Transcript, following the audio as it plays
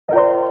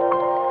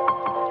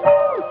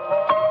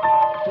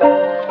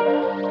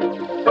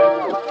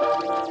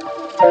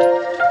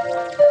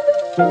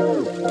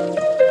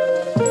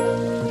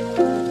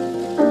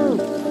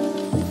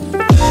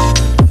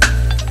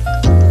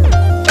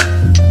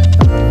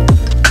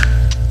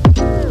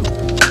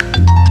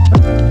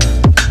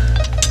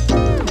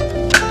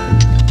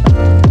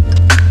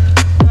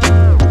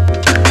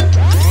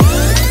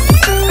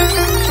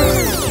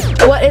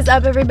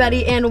up,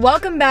 everybody, and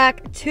welcome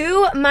back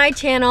to my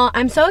channel.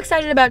 I'm so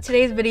excited about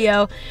today's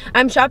video.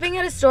 I'm shopping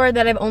at a store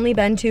that I've only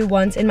been to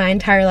once in my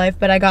entire life,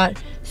 but I got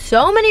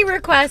so many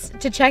requests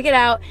to check it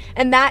out,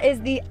 and that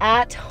is the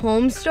At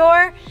Home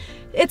store.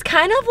 It's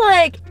kind of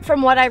like,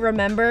 from what I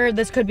remember,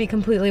 this could be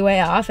completely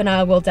way off, and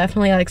I will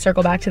definitely like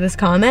circle back to this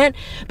comment,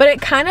 but it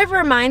kind of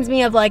reminds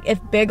me of like if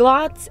Big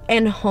Lots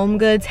and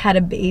HOMEGOODS had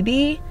a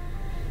baby,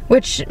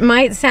 which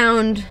might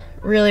sound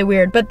really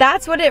weird, but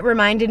that's what it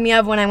reminded me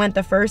of when I went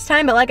the first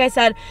time. But like I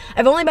said,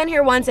 I've only been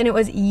here once and it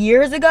was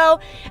years ago,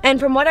 and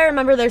from what I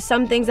remember, there's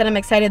some things that I'm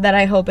excited that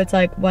I hope it's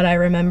like what I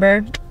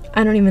remember.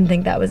 I don't even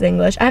think that was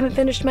English. I haven't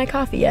finished my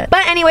coffee yet.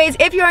 But anyways,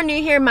 if you are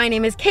new here, my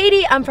name is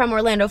Katie. I'm from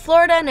Orlando,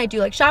 Florida, and I do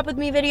like shop with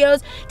me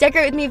videos,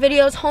 decorate with me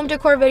videos, home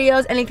decor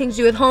videos, anything to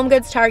do with home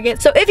goods, Target.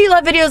 So if you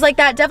love videos like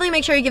that, definitely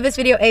make sure you give this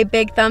video a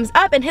big thumbs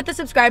up and hit the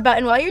subscribe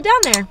button while you're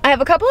down there. I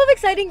have a couple of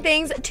exciting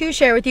things to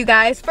share with you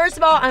guys. First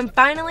of all, I'm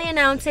finally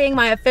announcing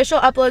my official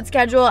upload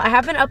schedule. I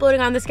have been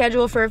uploading on the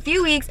schedule for a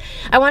few weeks.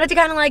 I wanted to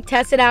kind of like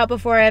test it out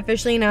before I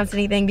officially announced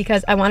anything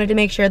because I wanted to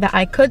make sure that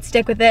I could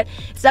stick with it.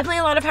 It's definitely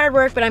a lot of hard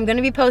work, but I'm going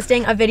to be posting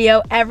a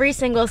video every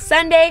single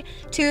Sunday,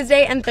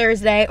 Tuesday, and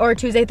Thursday, or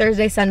Tuesday,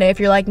 Thursday, Sunday if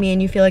you're like me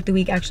and you feel like the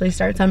week actually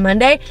starts on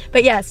Monday.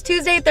 But yes,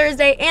 Tuesday,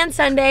 Thursday, and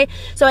Sunday.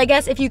 So I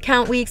guess if you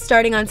count weeks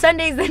starting on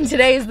Sundays, then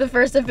today is the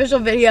first official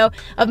video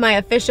of my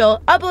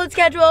official upload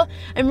schedule.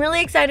 I'm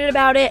really excited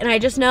about it, and I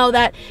just know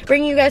that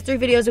bringing you guys 3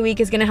 videos a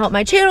week is gonna help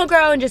my channel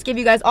grow and just give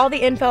you guys all the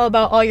info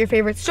about all your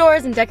favorite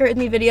stores and decorate with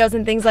me videos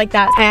and things like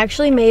that. I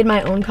actually made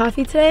my own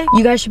coffee today.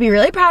 You guys should be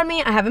really proud of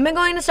me. I haven't been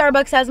going to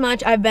Starbucks as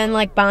much. I've been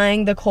like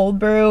buying the cold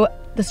brew,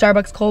 the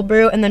Starbucks cold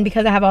brew, and then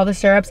because I have all the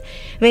syrups,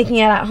 making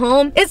it at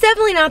home. It's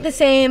definitely not the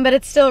same, but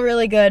it's still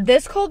really good.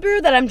 This cold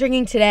brew that I'm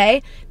drinking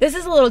today, this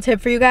is a little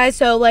tip for you guys.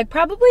 So like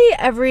probably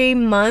every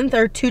month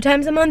or 2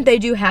 times a month, they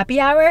do happy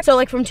hour. So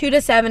like from 2 to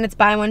 7, it's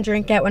buy one,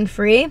 drink, get one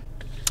free.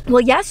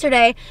 Well,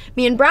 yesterday,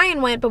 me and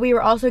Brian went, but we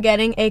were also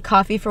getting a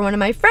coffee for one of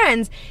my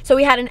friends. So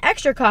we had an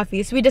extra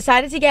coffee. So we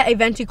decided to get a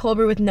venti cold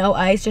brew with no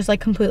ice, just like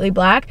completely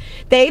black.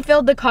 They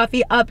filled the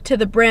coffee up to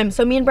the brim.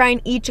 So me and Brian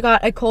each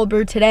got a cold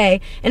brew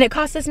today, and it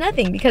cost us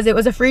nothing because it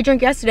was a free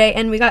drink yesterday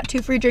and we got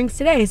 2 free drinks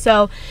today.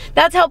 So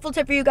that's a helpful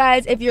tip for you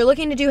guys. If you're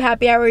looking to do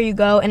happy hour, you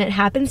go and it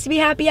happens to be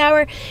happy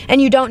hour and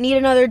you don't need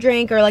another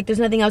drink or like there's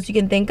nothing else you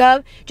can think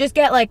of, just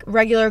get like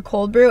regular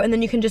cold brew and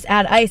then you can just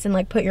add ice and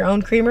like put your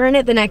own creamer in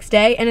it the next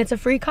day, and it's a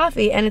free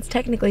coffee and it's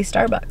technically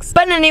Starbucks.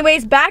 But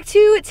anyways, back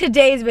to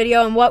today's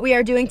video and what we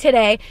are doing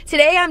today.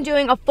 Today I'm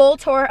doing a full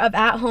tour of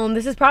At Home.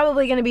 This is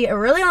probably going to be a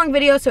really long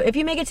video, so if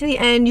you make it to the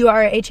end, you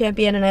are a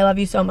champion and I love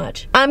you so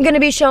much. I'm going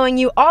to be showing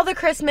you all the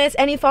Christmas,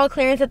 any fall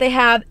clearance that they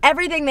have,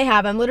 everything they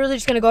have. I'm literally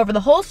just going to go over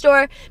the whole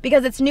store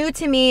because it's new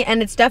to me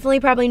and it's definitely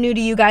probably new to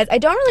you guys. I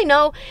don't really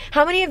know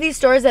how many of these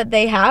stores that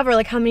they have or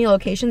like how many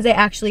locations they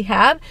actually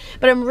have,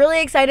 but I'm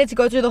really excited to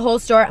go through the whole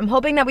store. I'm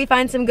hoping that we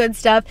find some good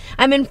stuff.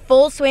 I'm in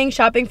full swing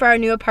shopping for our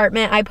new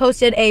apartment. I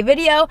posted a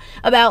video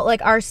about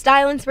like our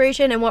style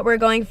inspiration and what we're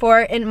going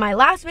for in my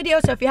last video,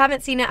 so if you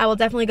haven't seen it, I will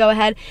definitely go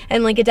ahead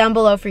and link it down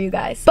below for you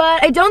guys.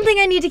 But I don't think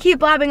I need to keep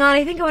blabbing on.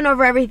 I think I went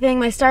over everything,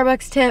 my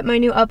Starbucks tip, my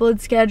new upload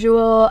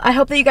schedule. I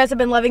hope that you guys have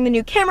been loving the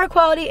new camera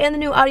quality and the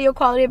new audio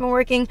quality. I've been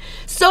working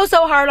so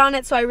hard on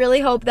it, so I really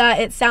hope that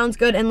it sounds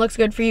good and looks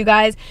good for you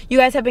guys. You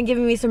guys have been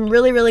giving me some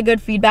really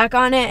good feedback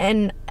on it,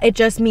 and it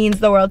just means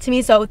the world to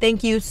me, so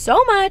thank you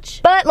so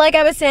much. But like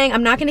I was saying,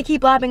 I'm not going to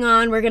keep blabbing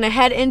on. We're going to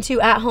head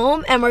into At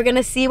Home and we're going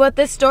to see what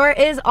this store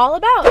is all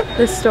about.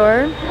 This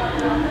store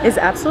is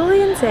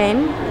absolutely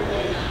insane.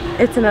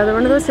 It's another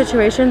one of those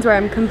situations where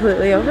I'm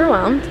completely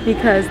overwhelmed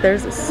because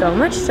there's so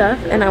much stuff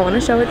and I want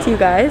to show it to you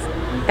guys,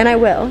 and I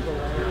will.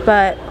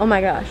 But oh my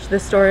gosh,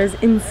 this store is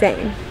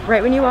insane.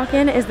 Right when you walk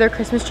in is their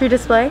Christmas tree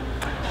display,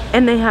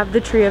 and they have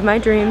the tree of my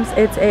dreams.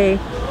 It's a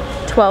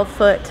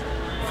 12-foot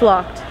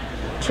flocked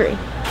tree.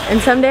 And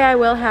someday I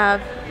will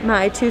have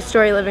my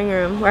 2-story living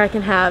room where I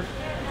can have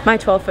my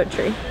 12-foot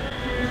tree,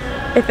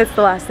 if it's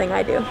the last thing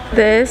I do.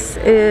 This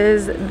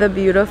is the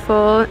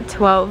beautiful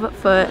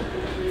 12-foot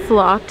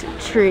flocked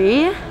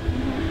tree.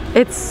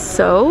 It's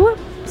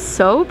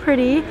so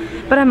pretty,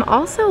 but I'm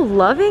also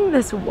loving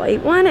this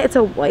white one. It's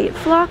a white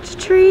flocked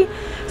tree,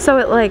 so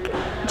it like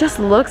just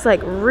looks like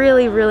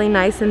really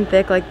nice and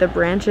thick. Like the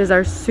branches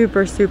are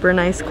super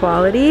nice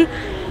quality,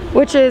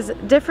 which is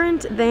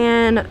different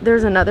than,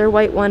 there's another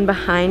white one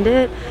behind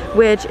it,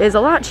 which is a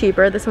lot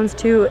cheaper. This one's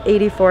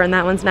 $284 and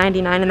that one's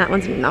 $99, and that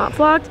one's not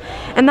flocked.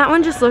 And that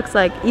one just looks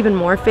like even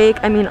more fake.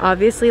 I mean,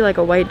 obviously like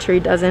a white tree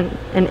doesn't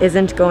and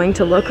isn't going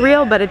to look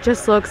real, but it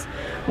just looks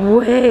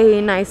way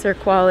nicer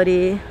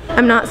quality.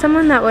 I'm not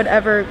someone that would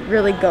ever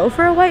really go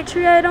for a white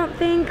tree, I don't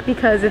think,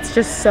 because it's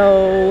just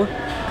so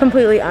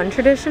completely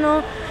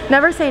untraditional.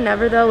 Never say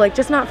never though, like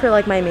just not for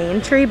like my main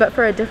tree, but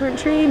for a different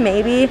tree,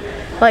 maybe.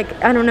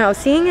 Like, I don't know,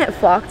 seeing it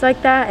flocked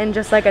like that and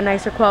just like a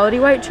nicer quality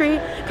white tree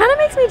kind of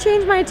makes makes me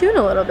change my tune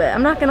a little bit,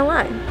 I'm not gonna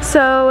lie.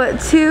 So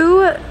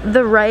to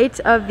the right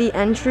of the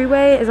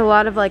entryway is a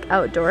lot of like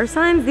outdoor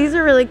signs. These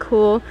are really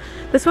cool.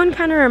 This one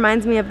kind of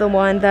reminds me of the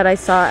one that I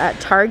saw at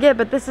Target,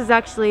 but this is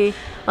actually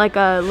like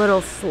a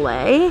little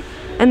sleigh.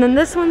 And then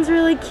this one's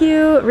really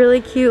cute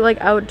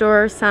like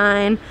outdoor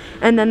sign.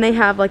 And then they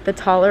have like the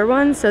taller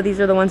ones, so these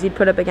are the ones you'd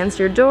put up against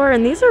your door,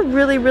 and these are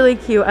really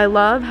cute. I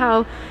love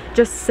how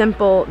just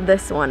simple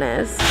this one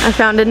is. I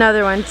found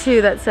another one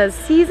too that says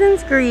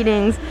Season's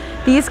Greetings.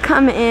 These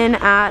come in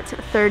at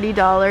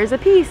 $30 a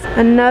piece.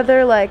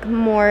 Another like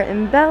more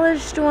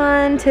embellished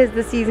one, 'Tis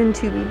the Season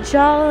to Be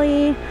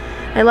Jolly.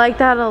 I like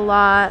that a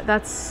lot.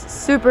 That's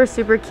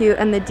super cute,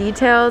 and the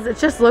details, it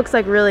just looks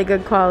like really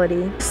good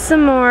quality.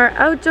 Some more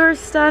outdoor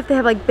stuff. They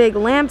have like big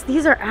lamps.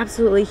 These are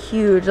absolutely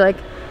huge. Like,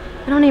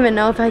 I don't even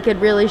know if I could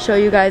really show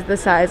you guys the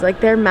size. Like,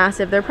 they're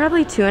massive. They're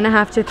probably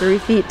 2.5 to 3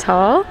 feet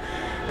tall.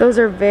 Those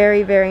are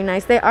very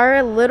nice. They are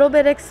a little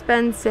bit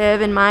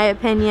expensive in my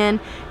opinion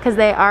because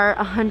they are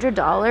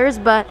 $100,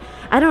 but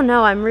I don't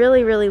know, I'm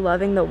really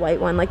loving the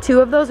white one. Like 2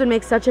 of those would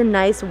make such a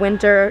nice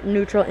winter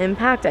neutral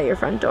impact at your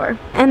front door.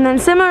 And then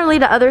similarly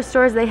to other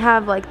stores, they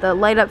have like the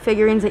light up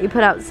figurines that you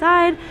put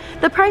outside.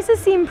 The prices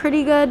seem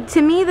pretty good.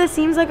 To me, this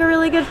seems like a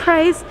really good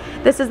price.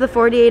 This is the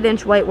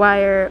 48-inch white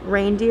wire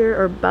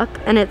reindeer or buck,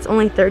 and it's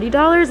only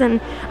 $30,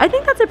 and I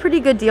think that's a pretty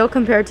good deal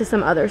compared to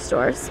some other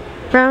stores.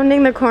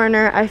 Rounding the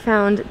corner, I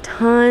found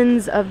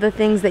tons of the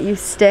things that you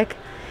stick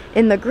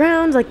in the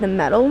ground, like the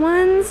metal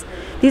ones.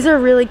 These are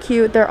really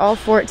cute. They're all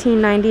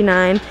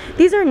 $14.99.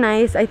 These are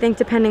nice. I think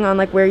depending on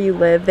like where you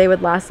live, they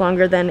would last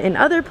longer than in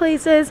other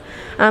places.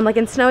 Like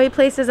in snowy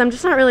places, I'm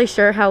just not really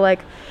sure how like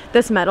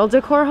this metal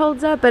decor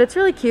holds up, but it's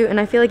really cute, and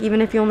I feel like even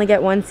if you only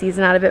get one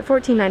season out of it,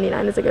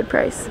 $14.99 is a good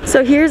price.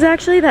 So here's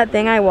actually that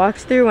thing I walked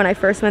through when I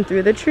first went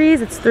through the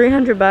trees. It's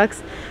 300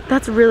 bucks.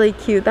 That's really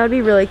cute. That would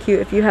be really cute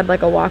if you had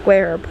like a walkway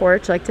or a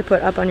porch like to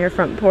put up on your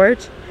front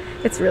porch.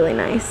 It's really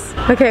nice.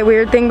 Okay,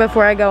 weird thing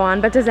before I go on,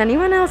 but does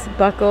anyone else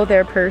buckle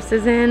their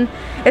purses in?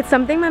 It's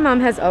something my mom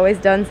has always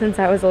done since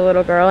I was a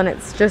little girl, and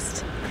it's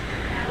just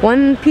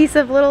one piece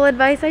of little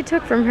advice I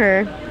took from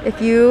her.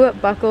 If you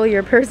buckle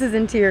your purses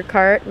into your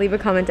cart, leave a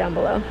comment down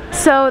below.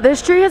 So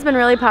this tree has been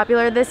really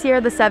popular this year,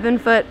 the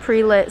 7-foot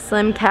pre-lit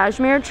slim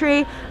cashmere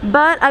tree,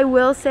 but I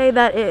will say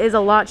that it is a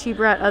lot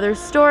cheaper at other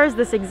stores,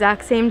 this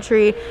exact same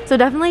tree. So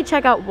definitely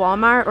check out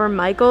Walmart or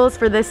Michael's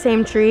for this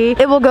same tree.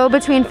 It will go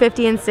between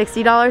 $50 and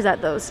 $60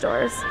 at those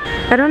stores.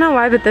 I don't know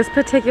why, but this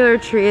particular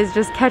tree is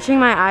just catching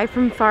my eye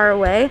from far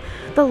away.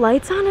 The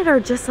lights on it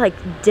are just like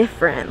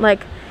different.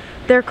 Like,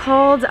 they're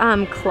called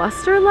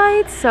cluster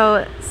lights,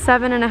 so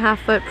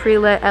 7.5-foot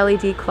pre-lit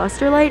LED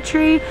cluster light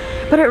tree,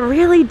 but it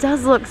really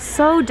does look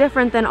so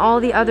different than all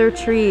the other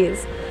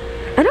trees.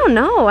 I don't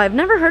know, I've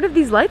never heard of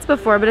these lights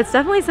before, but it's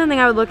definitely something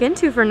I would look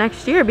into for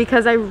next year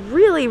because I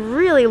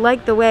really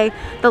like the way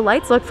the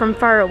lights look from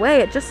far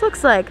away. It just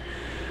looks like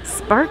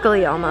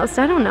sparkly almost,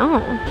 I don't know.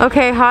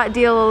 Okay, hot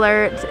deal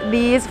alert.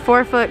 These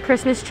 4-foot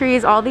Christmas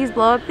trees, all these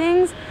blow up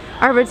things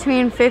are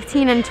between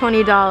 $15 and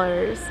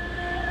 $20.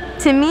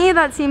 To me,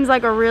 that seems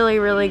like a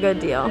really good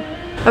deal.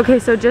 Okay,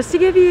 so just to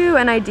give you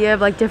an idea of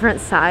like different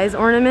size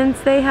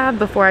ornaments they have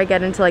before I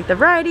get into like the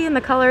variety and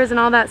the colors and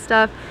all that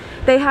stuff,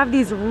 they have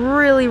these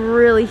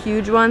really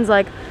huge ones,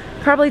 like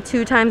probably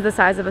 2 times the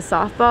size of a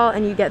softball,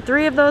 and you get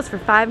 3 of those for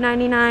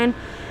 $5.99.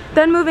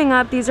 Then moving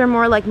up, these are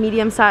more like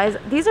medium size.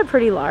 These are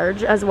pretty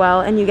large as well,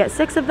 and you get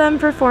 6 of them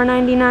for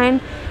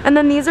 $4.99. And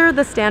then these are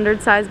the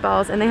standard size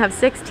balls, and they have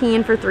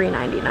 16 for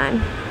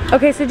 $3.99.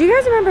 Okay, so do you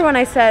guys remember when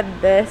I said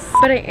this?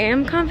 But I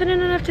am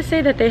confident enough to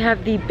say that they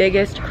have the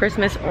biggest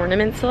Christmas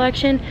ornament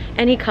selection.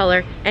 Any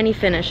color, any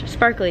finish,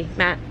 sparkly,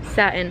 matte,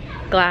 satin,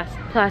 glass,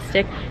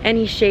 plastic,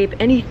 any shape,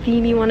 any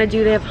theme you want to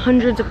do. They have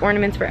hundreds of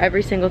ornaments for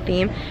every single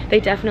theme.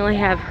 They definitely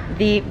have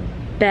the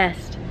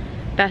best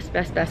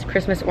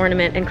Christmas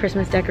ornament and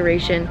Christmas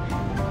decoration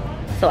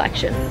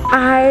selection.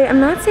 I am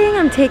not saying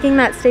I'm taking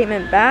that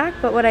statement back,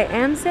 but what I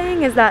am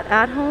saying is that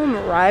At Home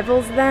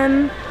rivals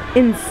them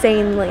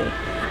insanely.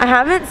 I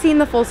haven't seen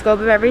the full scope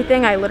of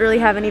everything. I literally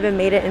haven't even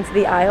made it into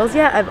the aisles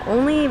yet. I've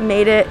only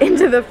made it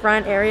into the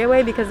front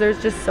areaway because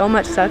there's just so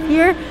much stuff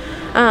here.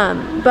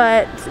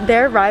 But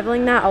they're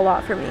rivaling that a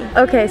lot for me.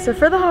 Okay, so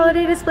for the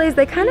holiday displays,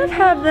 they kind of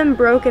have them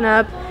broken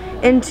up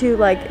into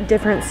like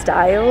different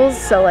styles,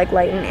 so like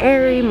light and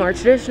airy, more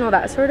traditional,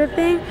 that sort of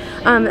thing,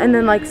 and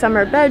then like some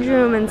are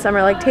bedroom and some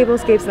are like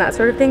tablescapes and that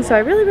sort of thing. So I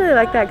really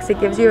like that because it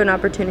gives you an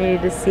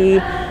opportunity to see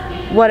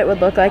what it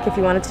would look like if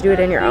you wanted to do it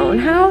in your own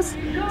house.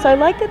 So I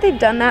like that they've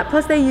done that,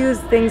 plus they use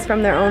things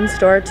from their own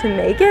store to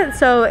make it,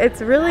 so it's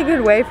a really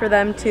good way for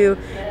them to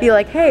be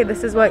like, hey,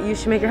 this is what you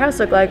should make your house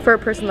look like. For a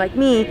person like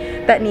me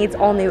that needs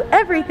all new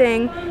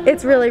everything,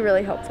 it's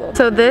really helpful.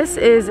 So this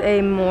is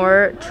a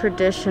more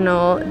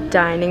traditional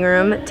dining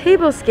room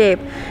tablescape.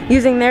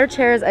 Using their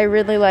chairs, I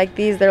really like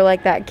these. They're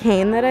like that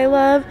cane that I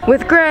love,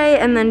 with gray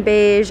and then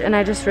beige, and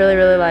I just really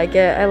like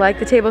it. I like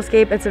the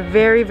tablescape. It's a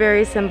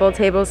very simple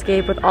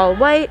tablescape with all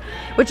white,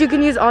 which you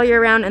can use all year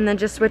round and then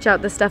just switch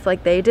out the stuff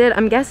like they did.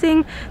 I'm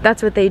guessing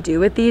that's what they do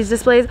with these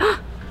displays.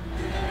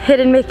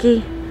 Hidden Mickey.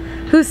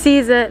 Who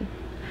sees it?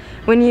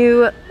 When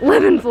you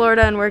live in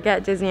Florida and work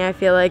at Disney, I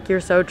feel like you're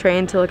so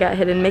trained to look at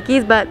hidden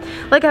Mickeys, but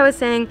like I was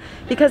saying,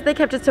 because they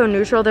kept it so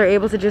neutral, they're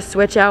able to just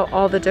switch out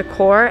all the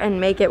decor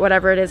and make it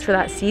whatever it is for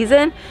that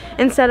season,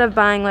 instead of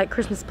buying like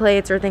Christmas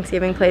plates or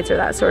Thanksgiving plates or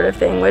that sort of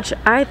thing, which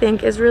I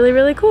think is really,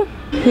 really cool.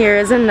 Here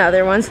is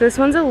another one. So this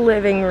one's a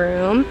living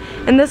room,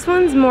 and this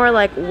one's more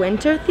like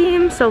winter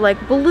themed, so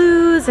like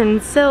blues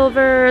and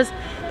silvers.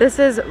 This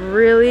is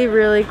really,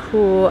 really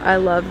cool. I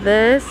love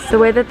this. The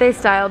way that they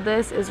styled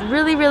this is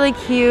really, really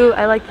cute.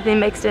 I like that they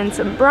mixed in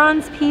some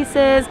bronze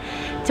pieces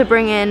to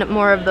bring in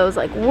more of those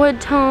like wood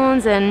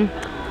tones, and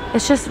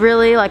it's just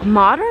really like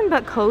modern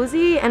but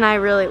cozy, and I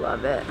really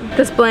love it.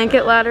 This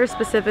blanket ladder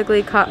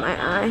specifically caught my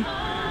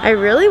eye. I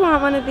really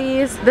want one of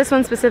these. This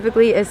one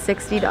specifically is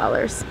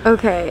 $60.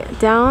 Okay,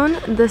 down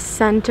the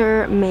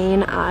center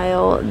main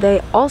aisle, they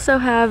also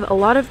have a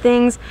lot of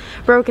things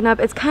broken up.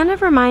 It's kind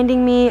of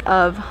reminding me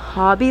of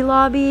Hobby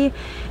Lobby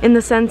in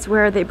the sense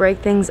where they break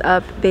things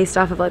up based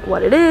off of like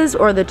what it is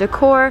or the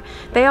decor.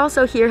 They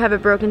also here have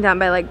it broken down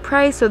by like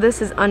price, so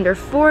this is under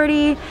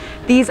 $40.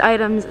 These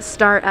items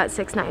start at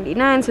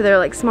 $6.99, so they're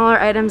like smaller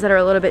items that are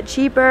a little bit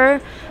cheaper.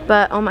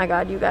 But oh my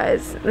god, you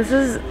guys, this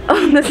is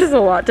a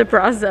lot to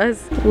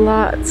process.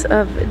 Lots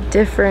of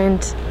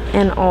different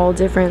and all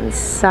different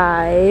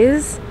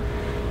size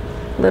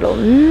little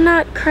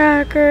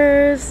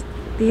nutcrackers.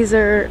 These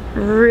are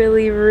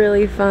really,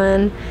 really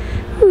fun.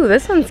 Ooh,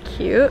 this one's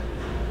cute.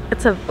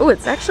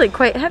 It's actually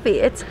quite heavy.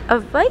 It's a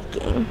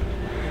Viking.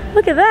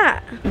 Look at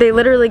that. They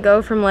literally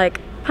go from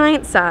like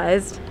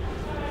pint-sized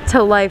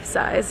to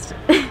life-sized.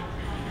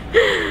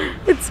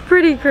 It's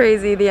pretty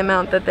crazy the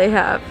amount that they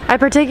have. I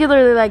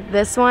particularly like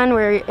this one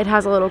where it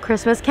has a little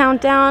Christmas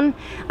countdown.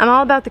 I'm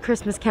all about the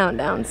Christmas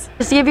countdowns.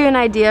 Just to give you an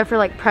idea for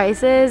like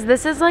prices,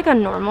 this is like a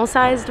normal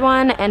sized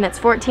one and it's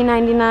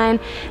 $14.99.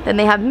 Then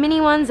they have mini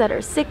ones that are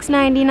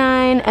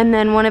 $6.99, and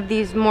then one of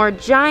these more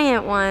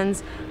giant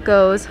ones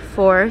goes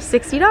for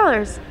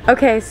 $60.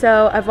 Okay,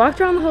 so I've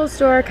walked around the whole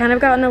store, kind of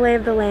gotten a lay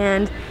of the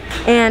land,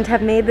 and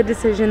have made the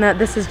decision that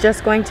this is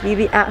just going to be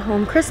the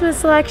at-home Christmas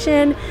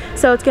selection.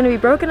 So it's going to be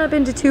broken up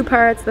into two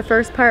parts. The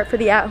first part for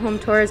the at-home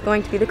tour is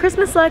going to be the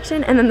Christmas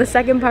selection, and then the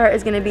second part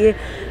is going to be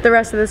the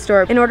rest of the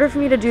store. In order for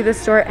me to do this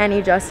store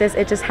any justice,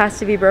 it just has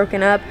to be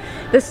broken up.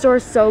 This store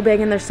is so big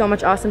and there's so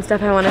much awesome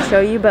stuff I want to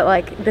show you, but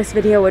like this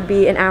video would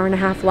be an hour and a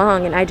half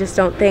long, and I just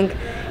don't think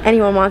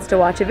anyone wants to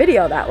watch a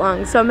video that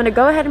long. So I'm going to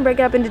go ahead and break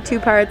it up into two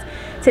parts.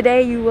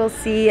 Today you will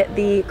see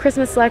the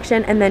Christmas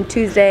selection, and then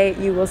Tuesday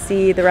you will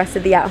see the rest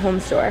of the at-home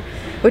store,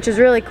 which is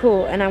really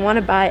cool, and I want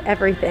to buy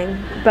everything,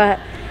 but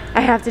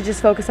I have to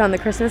just focus on the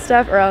Christmas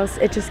stuff or else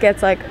it just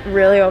gets like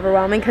really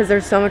overwhelming because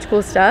there's so much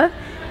cool stuff,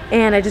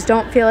 and I just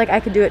don't feel like I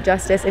could do it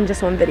justice in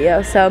just one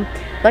video. So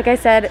like I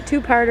said,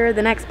 two-parter.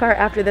 The next part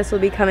after this will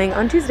be coming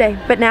on Tuesday.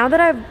 But now that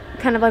I've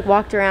kind of like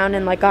walked around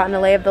and like gotten a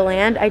lay of the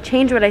land, I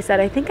changed what I said.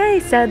 I think I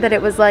said that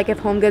it was like if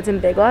HOMEGOODS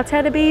and Big Lots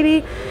had a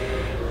baby.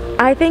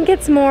 I think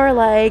it's more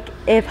like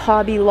if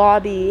Hobby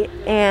Lobby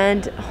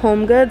and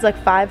HOMEGOODS,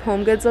 like 5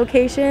 HOMEGOODS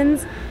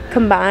locations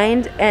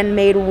combined and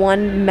made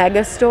one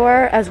mega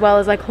store, as well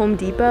as like Home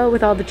Depot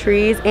with all the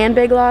trees and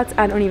Big Lots.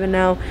 I don't even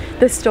know.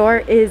 The store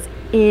is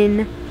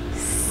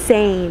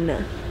insane.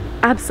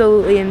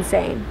 Absolutely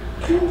insane.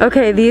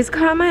 Okay, these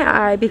caught my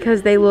eye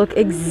because they look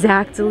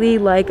exactly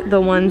like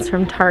the ones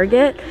from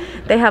Target.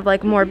 They have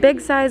like more big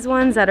size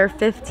ones that are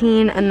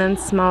 $15 and then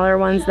smaller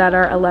ones that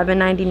are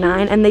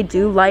 $11.99, and they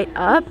do light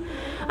up.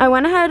 I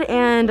went ahead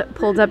and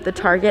pulled up the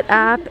Target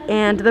app,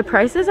 and the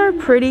prices are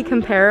pretty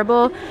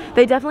comparable.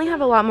 They definitely have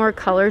a lot more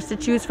colors to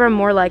choose from,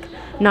 more like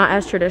not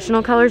as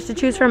traditional colors to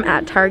choose from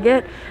at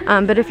Target.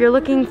 But if you're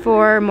looking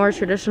for more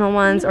traditional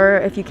ones, or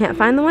if you can't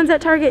find the ones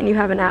at Target and you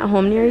have an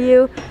at-home near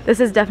you, this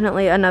is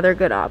definitely another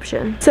good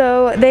option.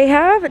 So they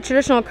have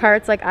traditional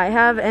carts like I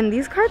have, and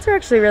these carts are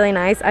actually really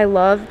nice. I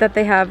love that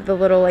they have the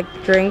little like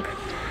drink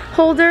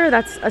holder.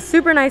 That's a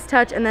super nice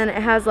touch, and then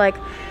it has like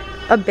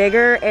a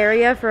bigger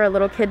area for a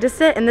little kid to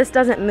sit, and this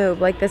doesn't move,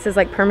 like this is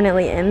like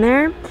permanently in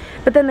there.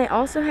 But then they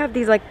also have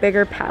these like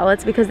bigger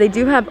pallets because they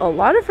do have a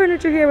lot of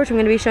furniture here, which I'm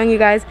going to be showing you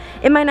guys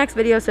in my next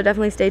video, so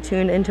definitely stay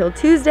tuned until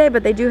Tuesday.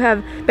 But they do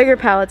have bigger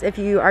pallets if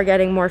you are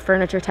getting more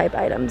furniture type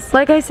items.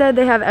 Like I said,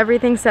 they have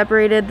everything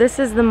separated. This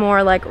is the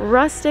more like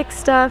rustic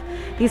stuff.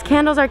 These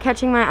candles are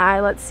catching my eye.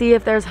 Let's see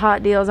if there's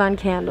hot deals on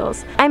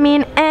candles. I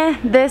mean,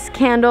 this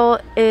candle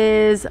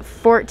is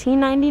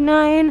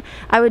 $14.99.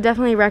 I would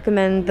definitely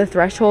recommend the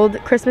Threshold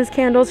Christmas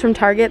candles from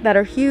Target that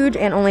are huge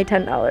and only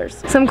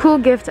 $10. Some cool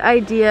gift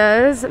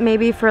ideas,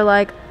 maybe for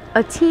like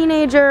a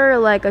teenager,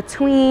 like a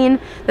tween.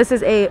 This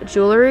is a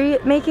jewelry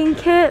making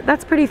kit.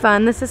 That's pretty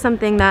fun. This is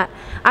something that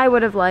I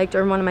would have liked,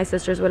 or one of my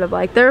sisters would have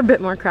liked. They're a bit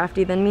more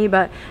crafty than me,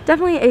 but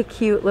definitely a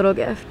cute little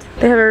gift.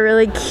 They have a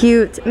really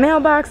cute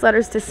mailbox,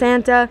 letters to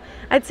Santa.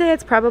 I'd say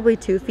it's probably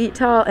 2 feet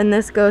tall, and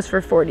this goes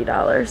for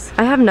 $40.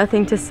 I have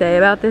nothing to say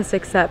about this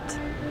except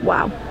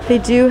wow. They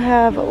do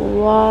have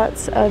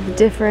lots of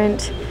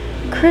different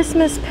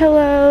Christmas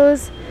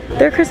pillows.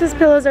 Their Christmas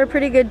pillows are a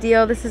pretty good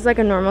deal. This is like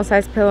a normal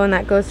size pillow and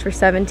that goes for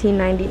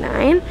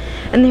 $17.99.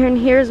 And then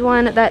here's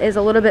one that is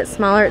a little bit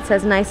smaller. It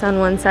says nice on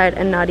one side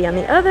and naughty on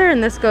the other,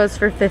 and this goes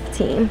for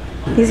 $15.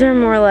 These are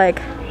more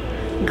like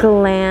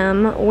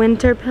glam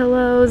winter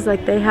pillows.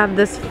 Like they have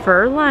this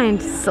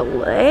fur-lined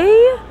sleigh.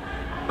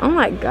 Oh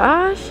my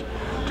gosh.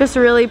 Just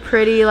really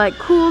pretty, like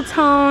cool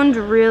toned,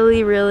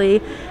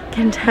 really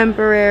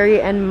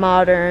contemporary and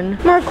modern.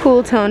 More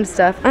cool toned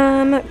stuff.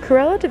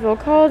 Cruella DeVille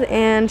called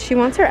and she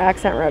wants her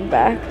accent rug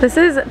back. This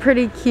is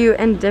pretty cute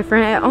and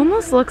different. It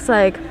almost looks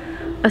like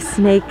a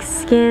snake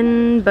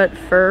skin but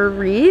fur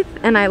wreath,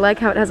 and I like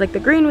how it has like the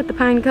green with the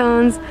pine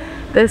cones.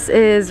 This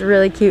is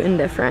really cute and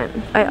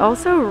different. I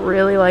also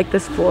really like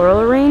this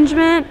floral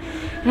arrangement.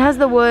 It has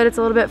the wood, it's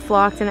a little bit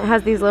flocked, and it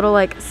has these little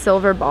like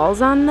silver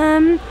balls on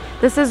them.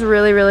 This is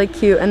really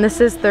cute, and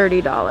this is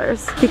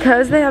 $30.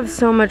 Because they have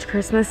so much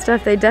Christmas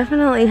stuff, they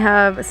definitely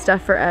have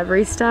stuff for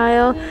every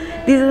style.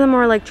 These are the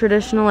more like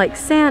traditional like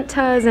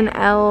Santas and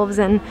elves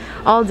and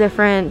all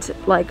different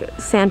like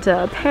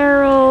Santa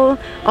apparel,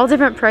 all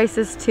different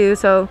prices too.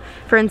 So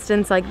for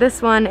instance, like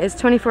this one is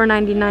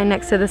 $24.99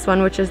 next to this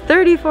one, which is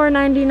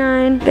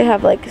 $34.99. They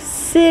have like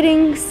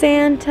sitting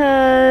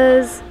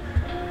Santas,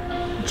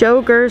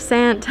 Joker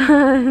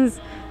Santas,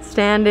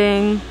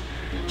 standing,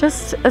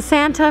 just a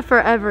Santa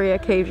for every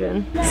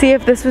occasion. See,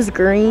 if this was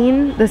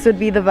green, this would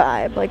be the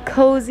vibe. Like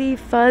cozy,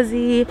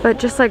 fuzzy, but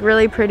just like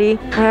really pretty.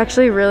 I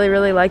actually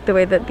really like the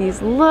way that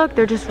these look.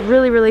 They're just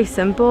really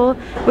simple.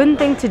 Wouldn't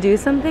think to do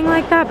something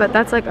like that, but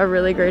that's like a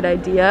really great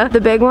idea.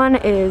 The big one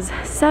is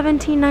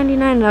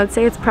 $17.99, and I would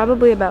say it's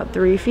probably about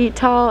 3 feet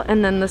tall,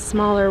 and then the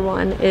smaller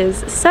one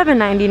is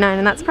 $7.99,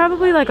 and that's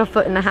probably like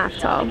 1.5 feet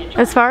tall.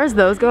 As far as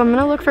those go, I'm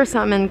gonna look for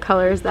some in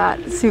colors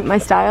that suit my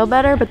style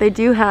better, but they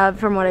do have,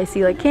 from what I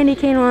see, like candy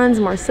cane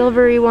ones, more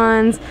silvery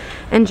ones,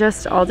 and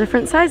just all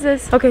different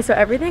sizes. Okay, so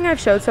everything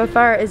I've showed so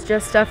far is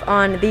just stuff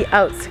on the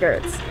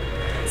outskirts.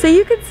 So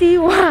you can see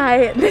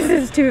why this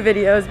is 2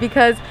 videos,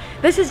 because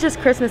this is just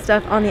Christmas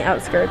stuff on the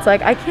outskirts.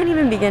 Like I can't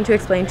even begin to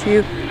explain to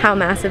you how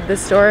massive this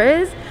store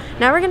is.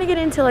 Now we're gonna get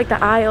into like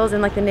the aisles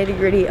and like the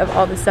nitty-gritty of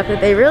all the stuff that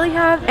they really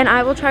have, and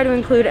I will try to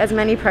include as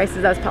many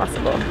prices as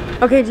possible.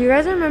 Okay, do you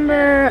guys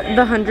remember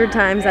the 100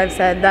 times I've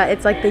said that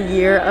it's like the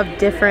year of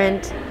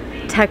different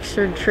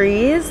textured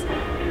trees?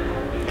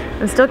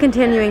 I'm still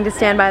continuing to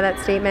stand by that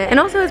statement. And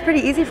also it's pretty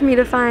easy for me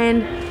to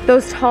find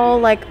those tall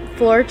like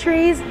floor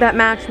trees that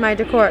match my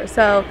decor.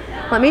 So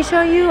let me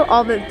show you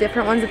all the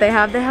different ones that they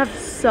have. They have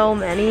so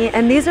many,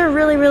 and these are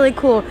really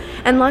cool.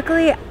 And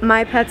luckily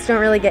my pets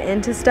don't really get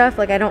into stuff.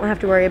 Like I don't have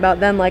to worry about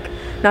them like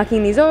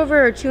knocking these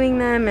over or chewing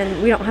them,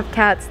 and we don't have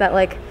cats that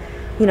like,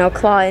 you know,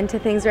 claw into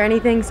things or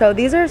anything. So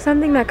these are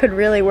something that could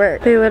really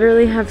work. They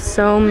literally have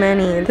so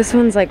many. This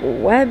one's like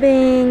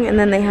webbing, and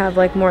then they have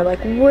like more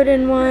like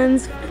wooden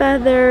ones,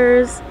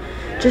 feathers,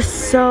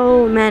 just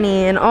so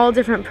many, and all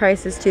different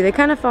prices too. They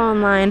kind of fall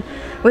in line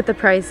with the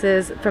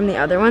prices from the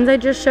other ones I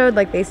just showed,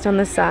 like based on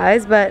the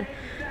size, but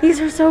these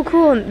are so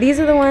cool. And these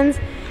are the ones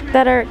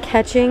that are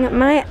catching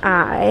my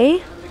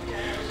eye.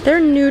 They're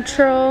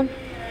neutral.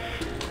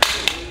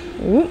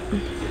 Ooh.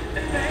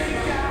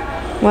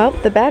 Well,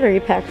 the battery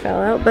pack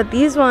fell out, but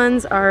these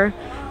ones are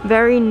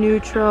very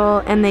neutral,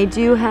 and they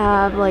do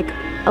have like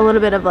a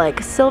little bit of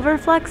like silver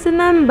flecks in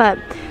them, but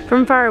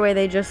from far away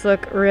they just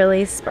look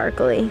really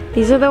sparkly.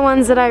 These are the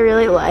ones that I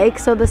really like.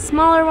 So the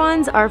smaller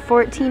ones are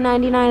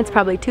 $14.99, it's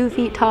probably 2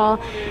 feet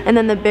tall, and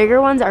then the bigger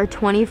ones are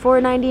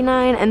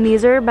 $24.99, and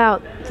these are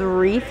about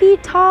 3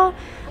 feet tall.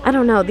 I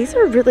don't know, these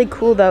are really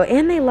cool though,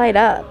 and they light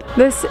up.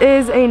 This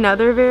is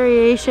another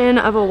variation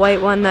of a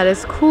white one that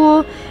is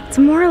cool. It's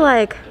more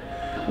like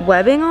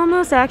webbing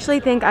almost. I actually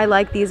think I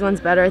like these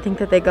ones better. I think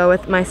that they go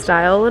with my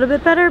style a little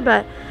bit better,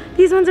 but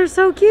these ones are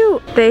so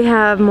cute. They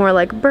have more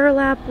like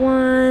burlap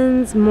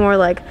ones, more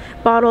like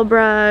bottle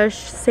brush,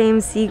 same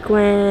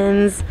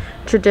sequins,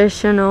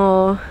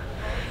 traditional.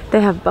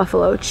 They have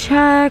buffalo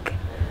check.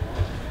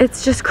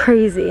 It's just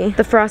crazy.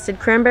 The frosted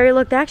cranberry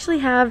look, they actually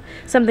have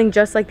something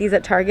just like these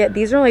at Target.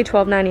 These are only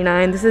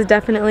 $12.99. This is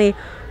definitely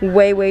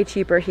way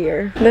cheaper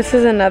here. This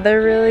is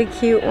another really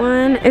cute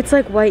one. It's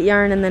like white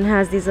yarn and then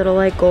has these little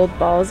like gold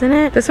balls in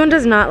it. This one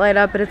does not light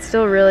up, but it's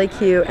still really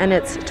cute, and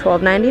it's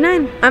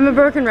 $12.99. I'm a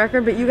broken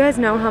record, but you guys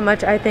know how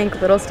much I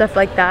think little stuff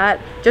like that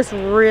just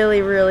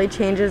really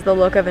changes the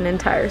look of an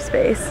entire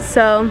space.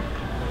 So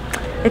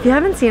if you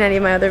haven't seen any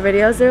of my other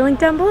videos, they're linked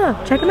down below.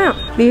 Check them out.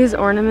 These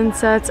ornament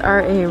sets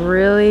are a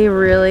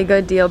really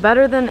good deal.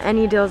 Better than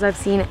any deals I've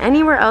seen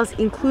anywhere else,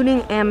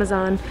 including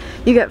Amazon.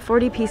 You get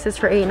 40 pieces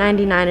for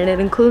 $8.99, and it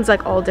includes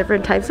like all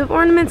different types of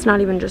ornaments, not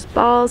even just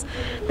balls.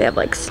 They have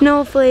like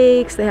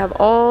snowflakes. They have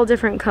all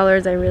different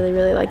colors. I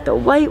really like the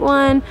white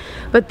one,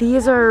 but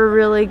these are a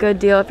really good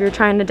deal if you're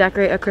trying to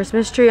decorate a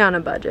Christmas tree on a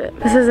budget.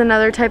 This is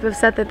another type of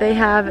set that they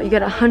have. You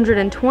get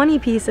 120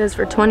 pieces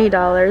for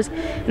 $20,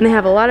 and they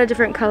have a lot of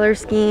different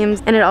colors,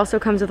 schemes, and it also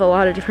comes with a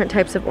lot of different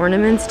types of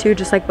ornaments too,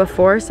 just like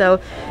before, so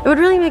it would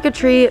really make a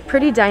tree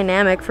pretty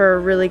dynamic for a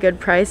really good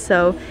price.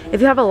 So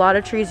if you have a lot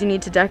of trees you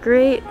need to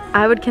decorate,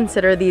 I would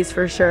consider these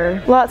for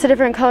sure. Lots of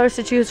different colors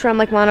to choose from,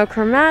 like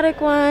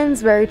monochromatic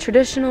ones, very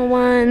traditional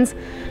ones.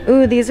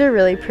 Ooh, these are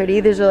really pretty.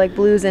 These are like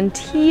blues and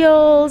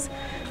teals.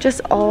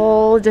 Just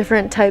all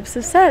different types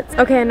of sets.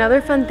 Okay,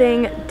 another fun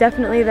thing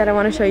definitely that I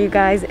want to show you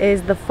guys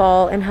is the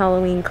fall and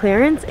Halloween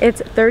clearance.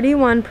 It's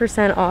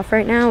 31% off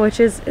right now, which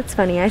is, it's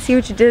funny. I see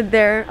what you did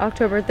there,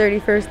 October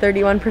 31st,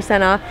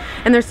 31% off.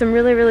 And there's some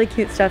really, really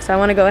cute stuff. So I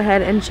want to go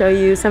ahead and show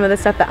you some of the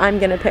stuff that I'm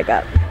gonna pick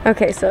up.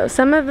 Okay, so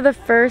some of the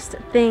first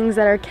things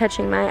that are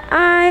catching my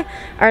eye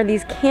are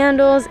these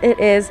candles. It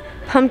is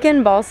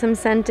pumpkin balsam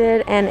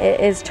scented and it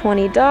is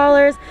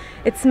 $20.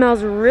 It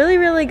smells really,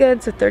 really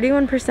good, so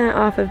 31%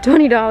 off of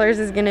 $20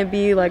 is gonna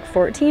be like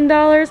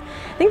 $14.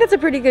 I think that's a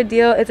pretty good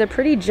deal. It's a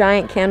pretty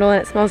giant candle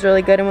and it smells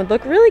really good and would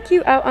look really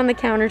cute out on the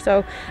counter,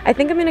 so I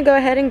think I'm gonna go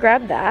ahead and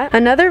grab that.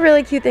 Another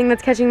really cute thing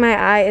that's catching my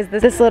eye is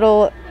this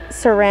little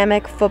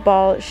ceramic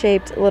football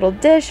shaped little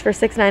dish for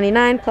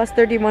 $6.99 plus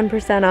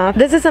 31% off.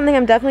 This is something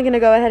I'm definitely gonna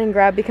go ahead and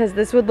grab because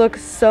this would look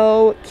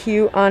so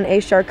cute on a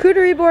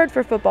charcuterie board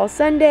for football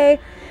Sunday.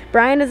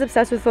 Brian is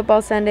obsessed with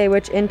football Sunday,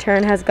 which in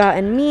turn has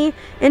gotten me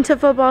into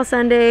football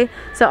Sunday.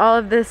 So all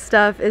of this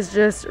stuff is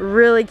just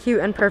really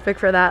cute and perfect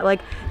for that. Like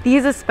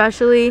these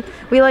especially,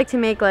 we like to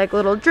make like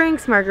little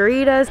drinks,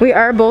 margaritas. We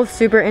are both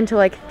super into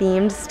like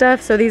themed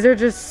stuff. So these are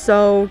just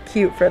so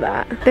cute for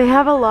that. They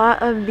have a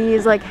lot of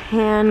these like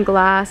hand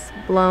glass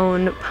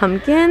blown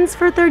pumpkins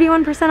for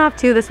 31% off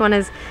too. This one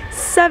is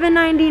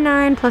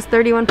 $7.99 plus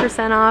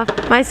 31%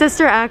 off. My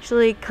sister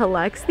actually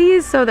collects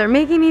these, so they're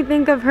making me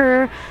think of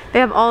her. They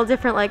have all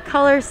different like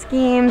color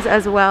schemes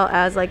as well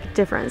as like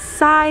different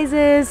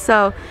sizes,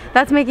 so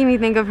that's making me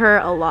think of her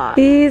a lot.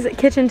 These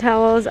kitchen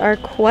towels are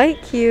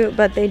quite cute,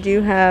 but they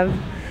do have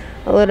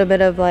a little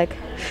bit of like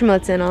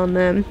schmutzing on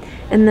them.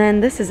 And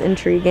then this is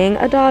intriguing,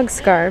 a dog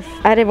scarf.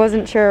 I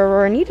wasn't sure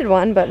Aurora needed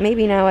one, but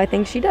maybe now I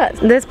think she does.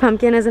 This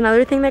pumpkin is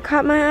another thing that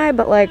caught my eye,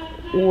 but like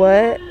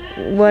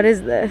what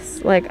is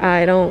this? Like,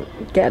 I don't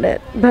get it,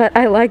 but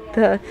I like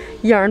the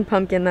yarn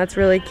pumpkin. That's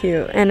really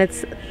cute, and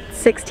it's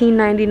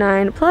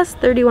 $16.99 plus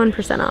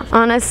 31% off.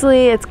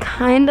 Honestly, it's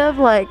kind of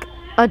like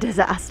a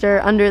disaster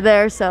under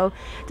there, so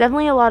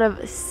definitely a lot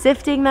of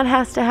sifting that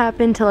has to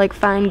happen to like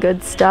find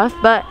good stuff,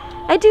 but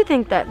I do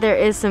think that there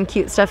is some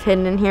cute stuff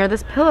hidden in here.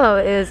 This pillow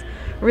is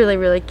really,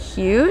 really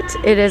cute.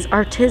 It is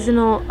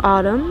artisanal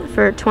autumn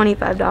for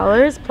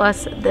 $25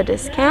 plus the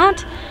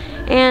discount,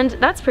 and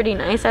that's pretty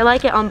nice. I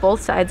like it on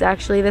both sides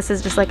actually. This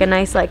is just like a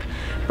nice like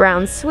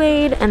brown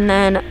suede and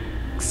then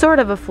sort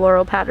of a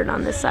floral pattern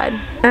on this side.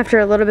 After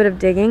a little bit of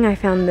digging, I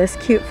found this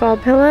cute fall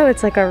pillow.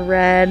 It's like a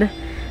red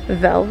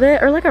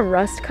velvet, or like a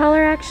rust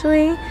color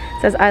actually.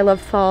 It says I love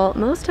fall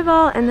most of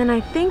all, and then I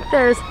think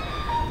there's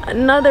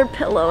another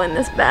pillow in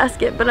this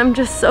basket, but I'm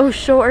just so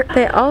short.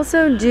 They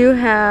also do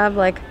have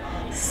like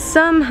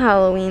some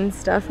Halloween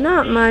stuff,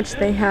 not much.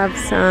 They have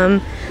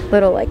some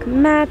little like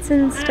mats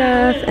and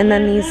stuff, and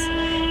then these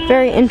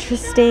very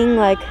interesting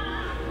like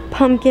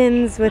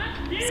pumpkins with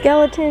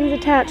skeletons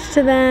attached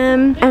to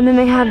them, and then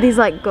they have these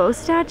like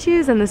ghost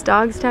statues and this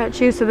dog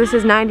statue. So this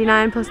is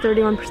 $99 plus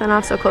 31%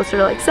 off, so closer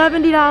to like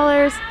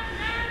 $70,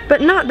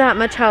 but not that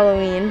much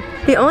Halloween.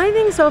 The only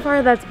thing so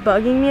far that's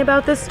bugging me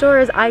about this store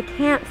is I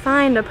can't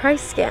find a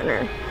price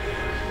scanner.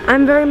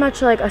 I'm very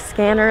much like a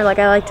scanner, like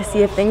I like to see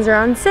if things are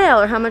on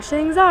sale or how much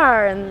things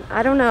are, and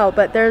I don't know,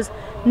 but there's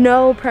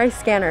no price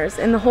scanners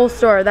in the whole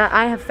store that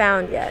I have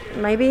found yet.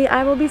 Maybe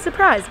I will be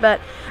surprised,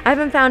 but I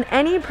haven't found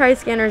any price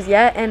scanners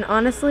yet, and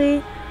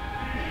honestly,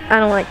 I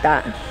don't like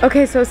that.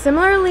 Okay, so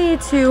similarly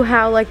to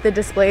how like the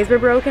displays were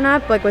broken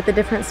up, like with the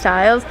different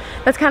styles,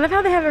 that's kind of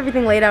how they have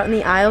everything laid out in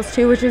the aisles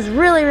too, which is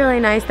really, really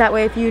nice. That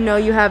way if you know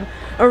you have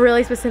a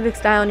really specific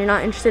style and you're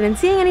not interested in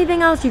seeing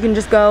anything else, you can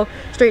just go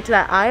straight to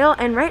that aisle.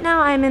 And right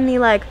now I'm in the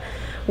like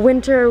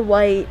winter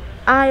white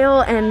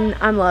aisle and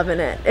I'm loving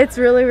it. It's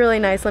really, really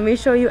nice. Let me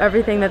show you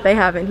everything that they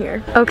have in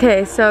here.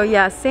 Okay, so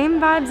yeah, same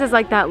vibes as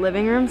like that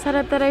living room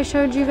setup that I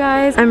showed you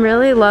guys. I'm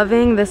really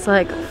loving this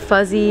like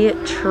fuzzy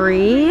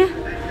tree,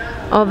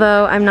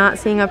 although I'm not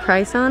seeing a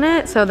price on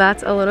it, so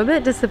that's a little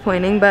bit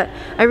disappointing, but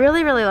I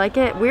really, really like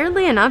it.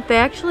 Weirdly enough, they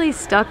actually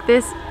stuck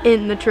this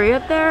in the tree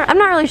up there. I'm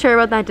not really sure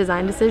about that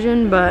design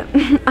decision, but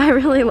I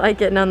really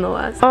like it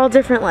nonetheless. All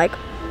different like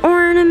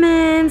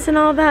ornaments and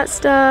all that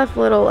stuff,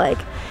 little like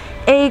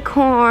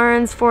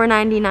acorns,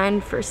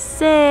 $4.99 for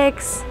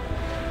 6.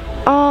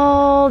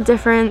 All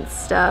different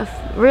stuff.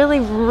 Really,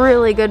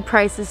 really good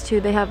prices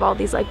too. They have all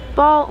these like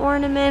ball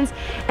ornaments,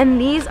 and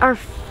these are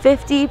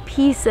 50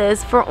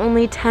 pieces for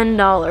only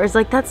 $10.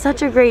 Like, that's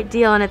such a great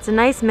deal, and it's a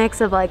nice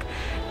mix of like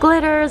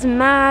glitters,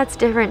 mattes,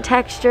 different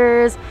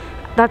textures.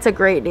 That's a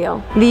great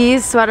deal.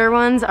 These sweater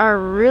ones are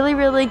really,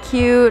 really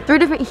cute. 3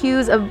 different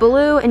hues of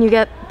blue, and you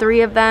get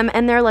 3 of them,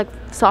 and they're like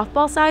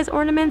softball size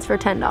ornaments for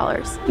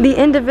 $10. The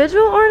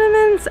individual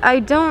ornaments, I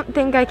don't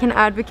think I can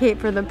advocate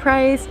for the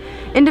price.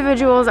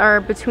 Individuals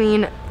are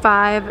between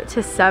 $5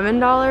 to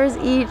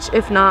 $7 each,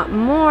 if not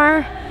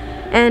more.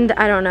 And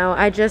I don't know,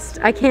 I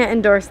can't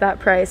endorse that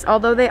price.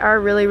 Although they are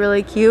really,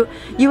 really cute,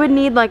 you would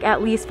need like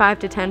at least 5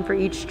 to 10 for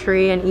each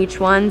tree and each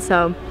one,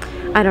 so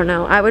I don't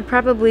know. I would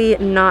probably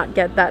not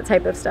get that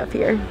type of stuff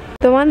here.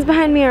 The ones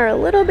behind me are a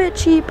little bit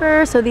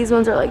cheaper, so these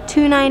ones are like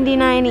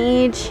 $2.99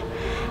 each,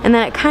 and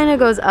then it kind of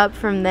goes up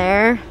from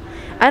there.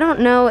 I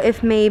don't know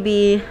if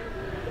maybe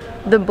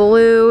the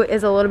blue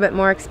is a little bit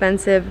more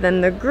expensive than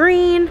the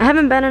green. I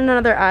haven't been in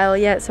another aisle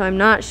yet, so I'm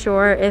not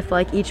sure if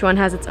like each one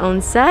has its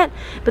own set,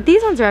 but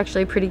these ones are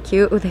actually pretty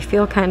cute. Ooh, they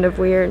feel kind of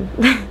weird.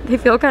 They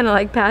feel kind of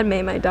like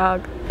Padme, my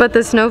dog. But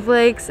the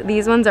snowflakes,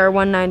 these ones are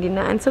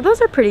 $1.99, so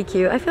those are pretty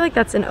cute. I feel like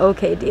that's an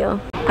okay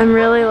deal. I'm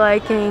really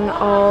liking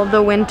all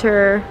the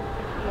winter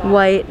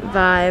white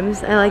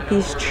vibes. I like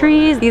these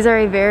trees. These are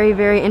a very,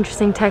 very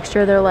interesting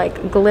texture. They're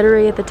like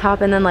glittery at the top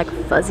and then like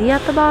fuzzy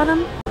at the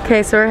bottom.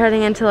 Okay, so we're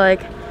heading into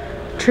like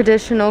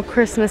traditional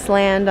Christmas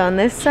land on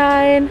this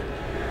side.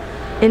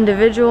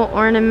 Individual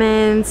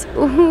ornaments.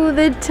 Ooh,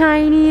 the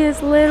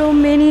tiniest little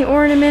mini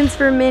ornaments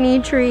for mini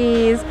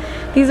trees.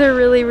 These are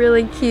really,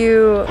 really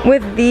cute.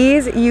 With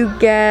these, you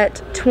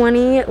get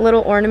 20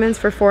 little ornaments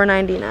for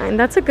 $4.99.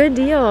 That's a good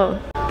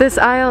deal. This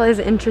aisle is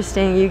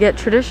interesting. You get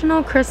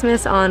traditional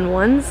Christmas on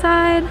one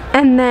side,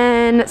 and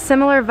then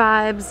similar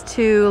vibes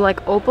to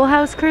like Opal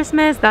House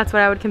Christmas. That's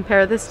what I would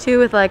compare this to,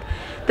 with like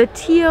the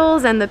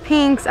teals and the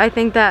pinks. I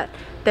think that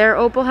their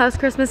Opal House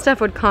Christmas stuff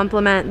would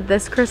complement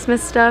this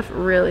Christmas stuff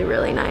really,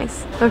 really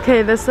nice.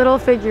 Okay, this little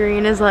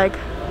figurine is like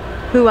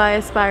who I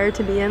aspire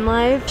to be in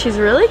life. She's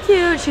really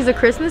cute. She's a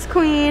Christmas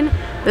queen.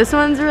 This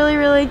one's really,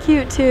 really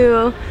cute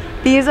too.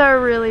 These are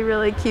really,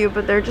 really cute,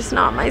 but they're just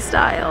not my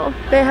style.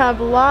 They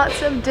have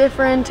lots of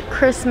different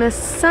Christmas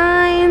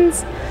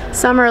signs.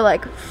 Some are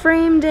like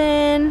framed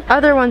in.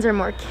 Other ones are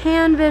more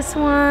canvas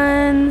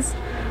ones.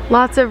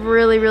 Lots of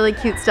really, really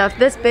cute stuff.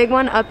 This big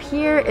one up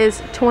here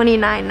is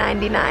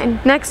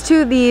 $29.99. Next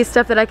to the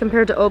stuff that I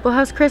compared to Opal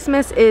House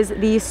Christmas is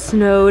the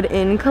Snowed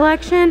In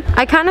collection.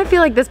 I kind of feel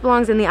like this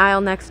belongs in the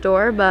aisle next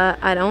door, but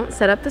I don't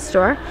set up the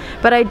store.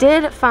 But I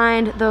did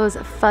find those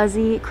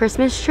fuzzy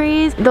Christmas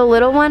trees. The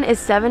little one is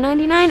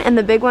 $7.99 and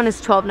the big one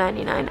is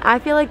 $12.99. I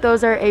feel like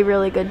those are a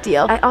really good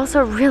deal. I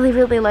also really,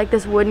 really like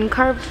this wooden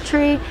carved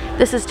tree.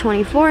 This is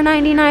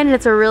 $24.99 and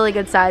it's a really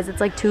good size.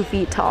 It's like 2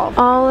 feet tall.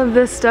 All of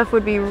this stuff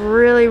would be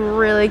really,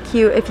 really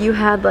cute if you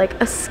had like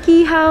a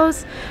ski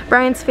house.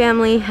 Brian's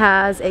family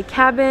has a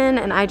cabin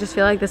and I just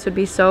feel like this would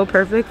be so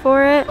perfect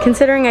for it.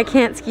 Considering I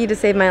can't ski to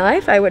save my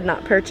life, I would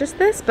not purchase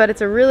this, but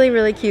it's a really,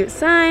 really cute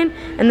sign,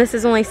 and this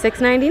is only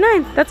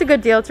 $6.99. That's a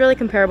good deal. It's really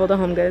comparable to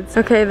HOMEGOODS.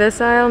 Okay, this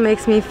aisle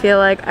makes me feel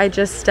like I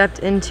just stepped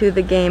into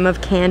the game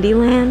of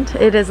Candyland.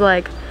 It is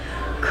like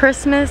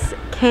Christmas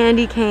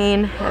candy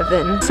cane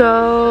heaven.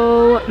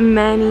 So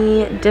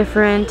many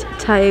different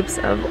types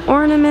of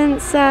ornament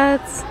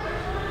sets.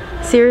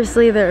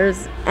 Seriously,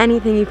 there's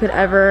anything you could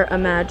ever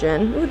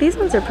imagine. Ooh, these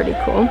ones are pretty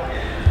cool.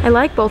 I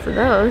like both of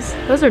those.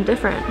 Those are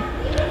different.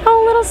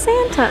 Oh, little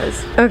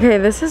Santas. Okay,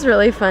 this is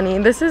really funny.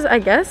 This is, I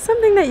guess,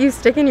 something that you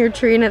stick in your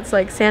tree and it's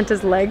like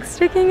Santa's legs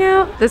sticking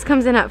out. This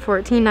comes in at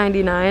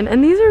 $14.99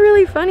 and these are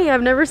really funny.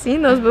 I've never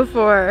seen those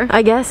before.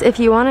 I guess if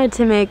you wanted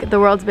to make the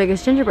world's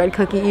biggest gingerbread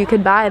cookie, you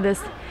could buy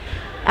this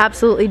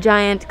absolutely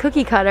giant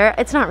cookie cutter.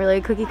 It's not really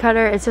a cookie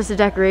cutter, it's just a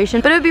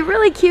decoration, but it would be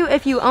really cute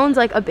if you owned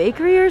like a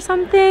bakery or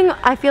something.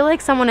 I feel like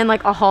someone in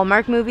like a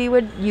Hallmark movie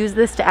would use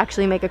this to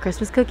actually make a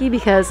Christmas cookie,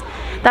 because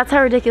that's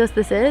how ridiculous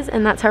this is,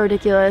 and that's how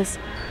ridiculous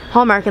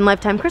Hallmark and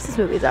Lifetime Christmas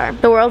movies are.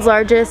 The world's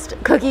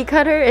largest cookie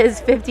cutter is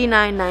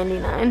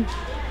 $59.99.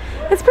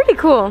 It's pretty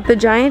cool. The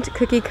giant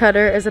cookie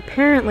cutter is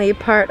apparently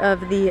part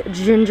of the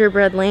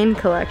Gingerbread Lane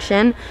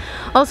collection.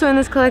 Also in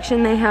this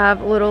collection they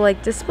have little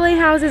like display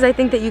houses. I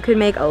think that you could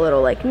make a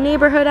little like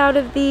neighborhood out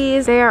of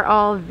these. They are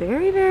all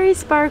very, very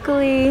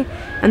sparkly,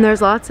 and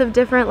there's lots of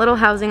different little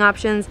housing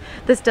options.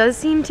 This does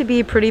seem to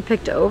be pretty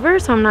picked over,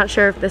 so I'm not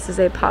sure if this is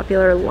a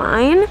popular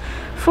line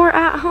for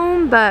at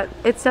home, but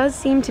it does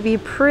seem to be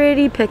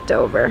pretty picked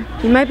over.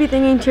 You might be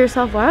thinking to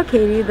yourself, wow,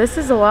 Katie, this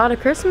is a lot of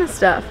Christmas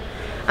stuff.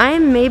 I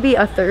am maybe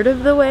a third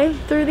of the way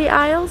through the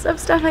aisles of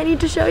stuff I need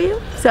to show you,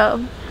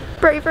 so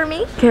pray for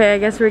me. Okay, I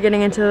guess we're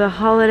getting into the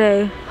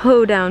holiday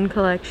hoedown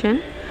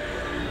collection.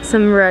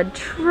 Some red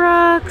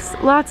trucks,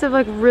 lots of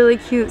like really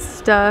cute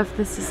stuff.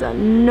 This is a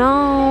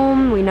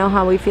gnome. We know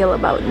how we feel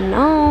about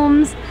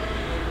gnomes.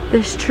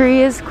 This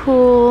tree is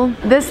cool.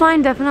 This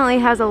line definitely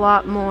has a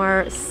lot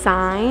more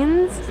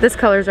signs. This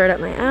color's right up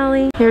my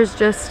alley. Here's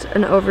just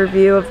an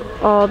overview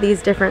of all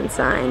these different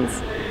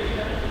signs.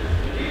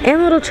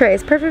 And little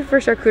trays, perfect for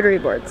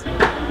charcuterie boards.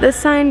 This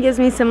sign gives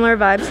me similar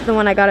vibes to the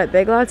one I got at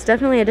Big Lots.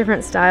 Definitely a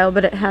different style,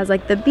 but it has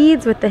like the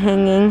beads with the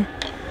hanging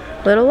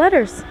little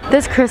letters.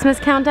 This Christmas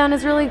countdown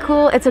is really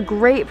cool. It's a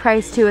great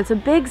price too. It's a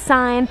big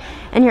sign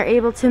and you're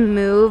able to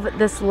move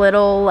this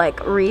little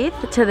like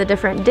wreath to the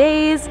different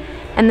days,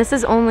 and this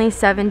is only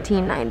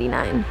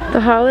 $17.99. The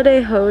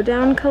Holiday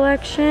Hoedown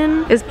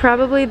collection is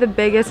probably the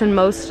biggest and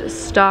most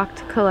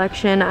stocked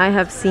collection I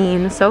have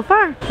seen so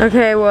far.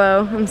 Okay,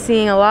 whoa, I'm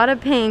seeing a lot of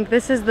pink.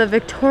 This is the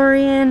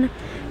Victorian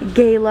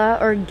Gala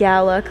or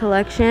Gala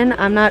collection.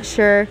 I'm not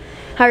sure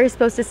how you're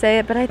supposed to say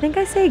it, but I think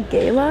I say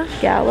gala.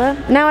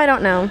 Now I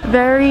don't know.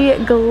 Very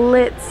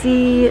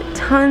glitzy,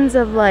 tons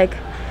of like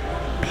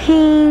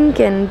pink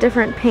and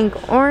different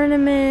pink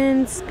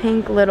ornaments,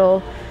 pink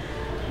little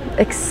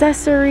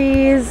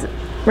accessories.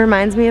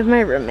 Reminds me of my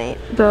roommate.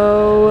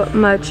 So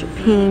much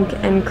pink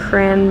and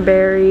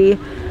cranberry,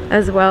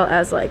 as well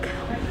as like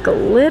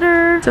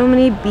glitter. So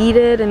many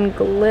beaded and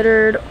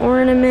glittered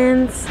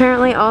ornaments.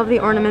 Apparently all of the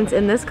ornaments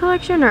in this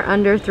collection are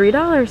under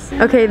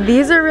 $3. Okay,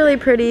 these are really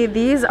pretty.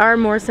 These are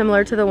more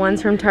similar to the ones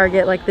from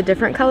Target, like the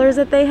different colors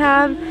that they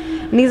have.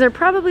 And these are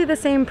probably the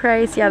same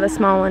price. Yeah, the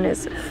small one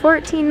is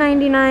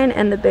 $14.99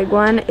 and the big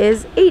one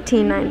is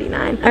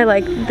 $18.99. I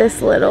like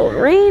this little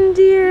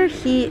reindeer.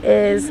 He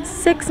is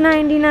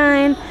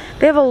 $6.99.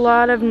 They have a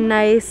lot of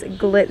nice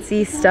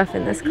glitzy stuff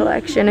in this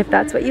collection if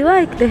that's what you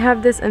like. They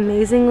have this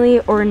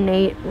amazingly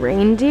ornate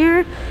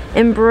reindeer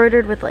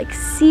embroidered with like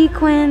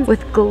sequins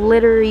with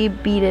glittery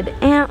beaded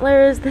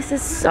antlers. This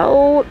is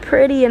so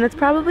pretty and it's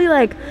probably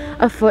like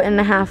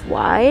 1.5 feet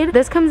wide.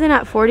 This comes in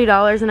at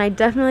 $40 and I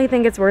definitely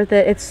think it's worth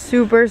it. It's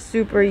super,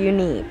 super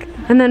unique.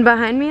 And then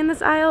behind me in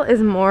this aisle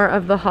is more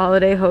of the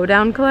Holiday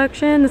Hoedown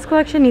collection. This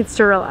collection needs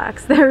to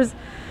relax. There's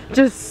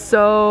just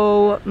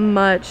so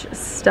much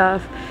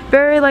stuff.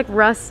 Very like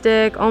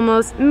rustic,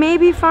 almost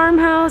maybe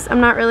farmhouse. I'm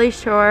not really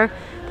sure.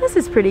 This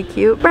is pretty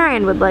cute.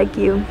 Brian would like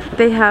you.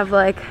 They have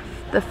like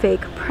the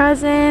fake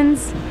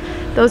presents.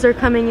 Those are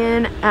coming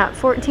in at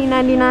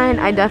 $14.99.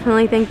 I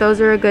definitely think those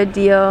are a good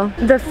deal.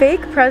 The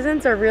fake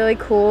presents are really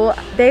cool.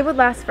 They would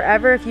last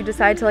forever if you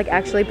decide to like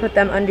actually put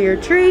them under your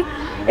tree.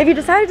 If you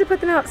decided to put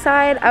them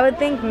outside, I would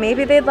think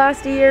maybe they'd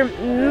last a year,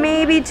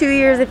 maybe 2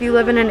 years if you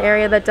live in an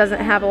area that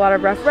doesn't have a lot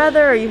of rough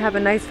weather, or you have a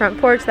nice front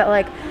porch that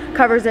like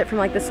covers it from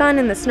like the sun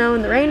and the snow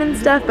and the rain and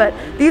stuff. But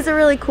these are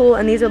really cool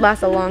and these would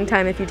last a long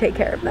time if you take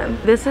care of them.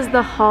 This is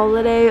the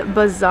Holiday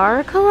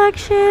Bazaar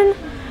collection.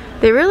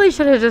 They really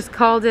should have just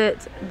called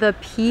it the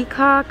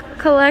Peacock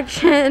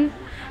collection.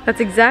 That's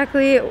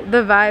exactly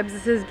the vibes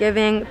this is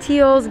giving.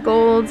 Teals,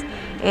 golds,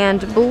 and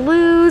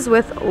blues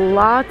with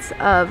lots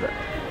of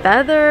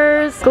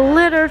feathers,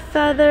 glitter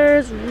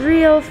feathers,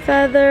 real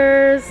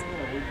feathers,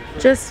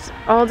 just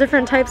all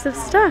different types of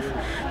stuff.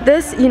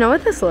 This, you know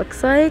what this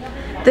looks like?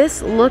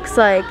 This looks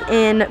like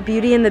in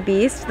Beauty and the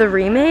Beast, the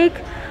remake.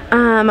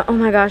 Oh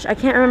my gosh, I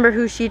can't remember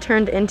who she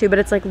turned into, but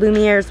it's like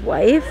Lumiere's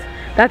wife.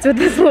 That's what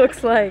this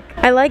looks like.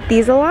 I like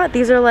these a lot.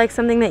 These are like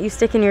something that you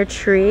stick in your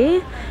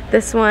tree.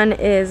 This one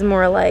is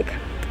more like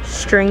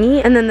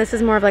stringy, and then this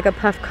is more of like a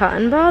puff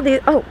cotton ball.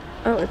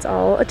 Oh, it's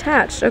all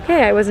attached.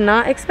 Okay, I was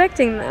not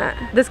expecting that.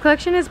 This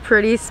collection is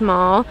pretty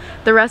small.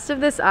 The rest of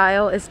this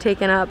aisle is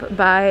taken up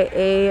by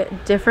a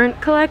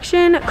different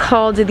collection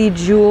called the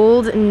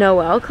Jeweled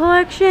Noel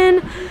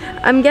collection.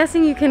 I'm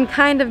guessing you can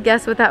kind of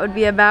guess what that would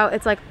be about.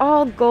 It's like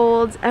all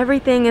golds.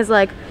 Everything is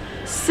like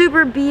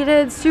super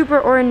beaded,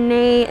 super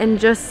ornate, and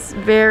just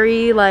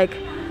very like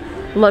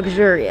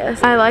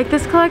luxurious. I like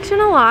this collection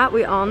a lot.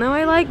 We all know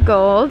I like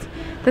gold.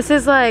 This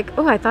is like,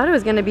 oh, I thought it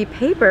was gonna be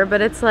paper, but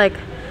it's like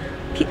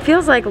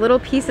feels like little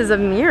pieces of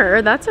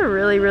mirror. That's a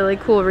really, really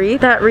cool wreath.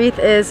 That wreath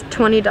is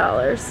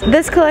 $20.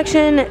 This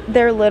collection,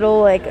 their little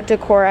like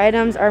decor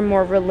items are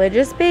more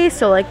religious based,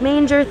 so like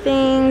manger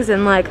things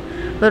and like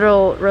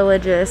little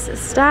religious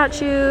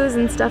statues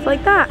and stuff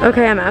like that.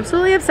 Okay, I'm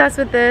absolutely obsessed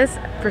with this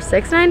for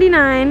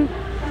 $6.99.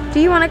 Do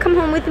you want to come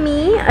home with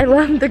me? I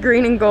love the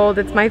green and gold.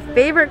 It's my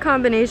favorite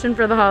combination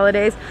for the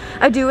holidays.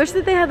 I do wish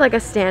that they had like a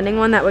standing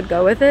one that would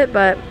go with it,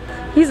 but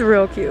he's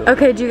real cute.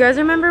 Okay, do you guys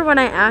remember when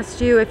I asked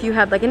you if you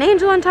had like an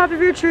angel on top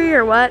of your tree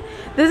or what?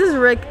 This is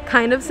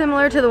kind of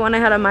similar to the one I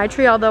had on my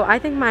tree, although I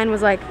think mine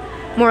was like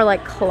more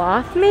like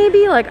cloth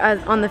maybe, like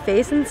on the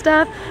face and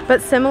stuff,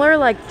 but similar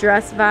like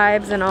dress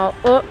vibes and all.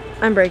 Oh,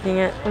 I'm breaking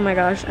it. Oh my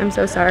gosh, I'm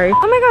so sorry.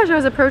 Oh my gosh, I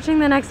was approaching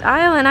the next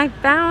aisle and I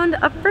found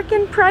a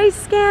freaking price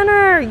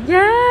scanner.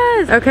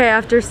 Yes! Okay,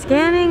 after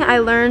scanning, I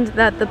learned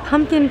that the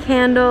pumpkin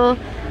candle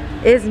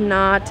is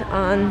not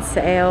on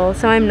sale,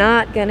 so I'm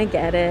not gonna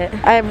get it.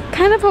 I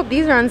kind of hope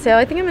these are on sale.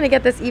 I think I'm gonna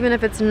get this even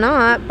if it's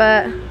not,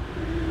 but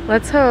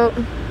let's hope.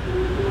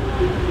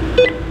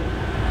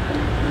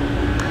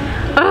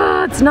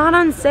 Oh, it's not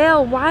on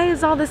sale. Why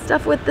is all this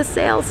stuff with the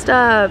sale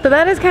stuff? So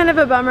that is kind of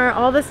a bummer.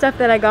 All the stuff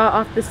that I got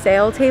off the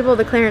sale table,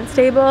 the clearance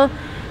table,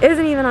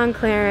 isn't even on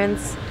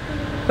clearance,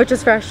 which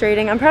is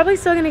frustrating. I'm probably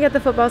still gonna get the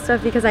football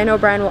stuff because I know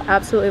Brian will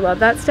absolutely love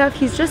that stuff.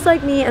 He's just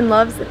like me and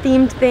loves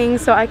themed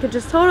things, so I could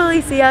just totally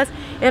see us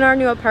in our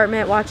new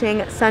apartment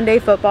watching Sunday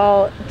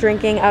football,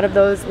 drinking out of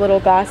those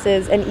little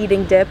glasses and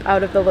eating dip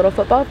out of the little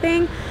football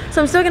thing.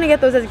 So I'm still gonna get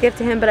those as a gift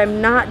to him, but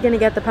I'm not gonna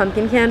get the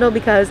pumpkin candle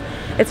because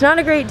it's not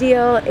a great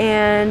deal,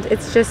 and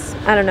it's just,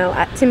 I don't know,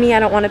 to me, I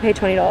don't want to pay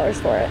 $20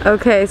 for it.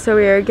 Okay, so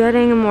we are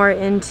getting more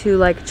into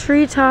like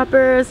tree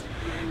toppers.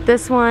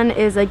 This one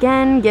is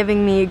again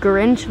giving me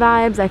Grinch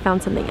vibes. I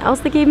found something else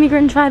that gave me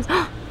Grinch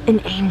vibes. An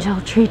angel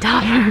tree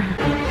topper.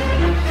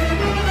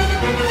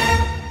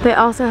 They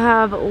also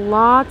have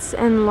lots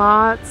and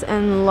lots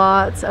and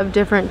lots of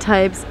different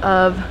types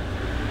of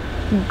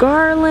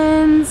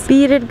garlands,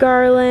 beaded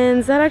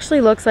garlands. That actually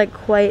looks like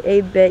quite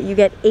a bit. You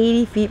get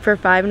 80 feet for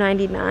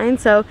 $5.99.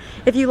 So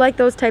if you like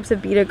those types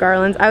of beaded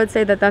garlands, I would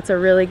say that that's a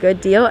really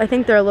good deal. I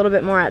think they're a little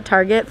bit more at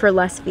Target for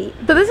less feet.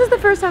 So this is the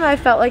first time I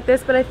felt like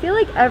this, but I feel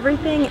like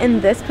everything in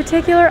this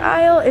particular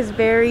aisle is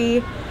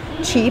very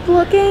cheap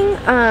looking.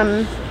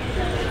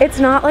 It's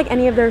not like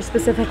any of their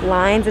specific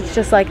lines, it's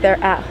just like their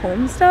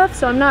at-home stuff.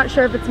 So I'm not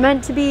sure if it's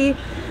meant to be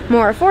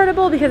more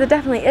affordable, because it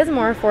definitely is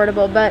more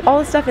affordable, but all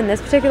the stuff in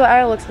this particular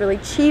aisle looks really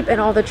cheap and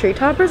all the tree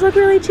toppers look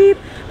really cheap,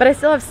 but I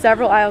still have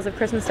several aisles of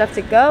Christmas stuff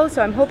to go,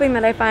 so I'm hoping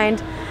that I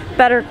find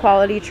better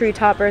quality tree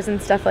toppers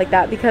and stuff like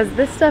that, because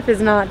this stuff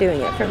is not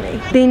doing it for me.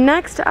 The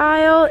next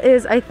aisle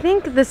is, I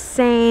think, the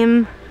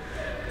same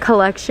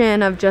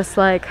collection of just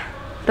like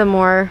the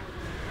more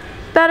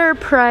better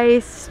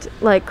priced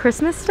like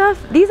Christmas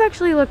stuff. These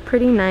actually look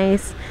pretty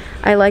nice.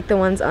 I like the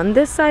ones on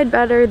this side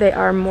better. They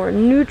are more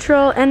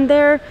neutral and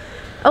they're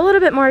a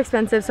little bit more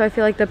expensive, so I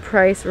feel like the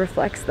price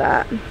reflects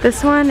that.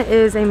 This one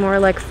is a more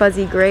like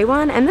fuzzy gray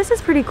one, and this is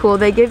pretty cool.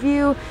 They give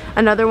you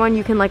another one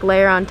you can like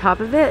layer on top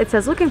of it. It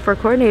says looking for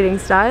coordinating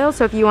style,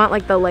 so if you want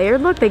like the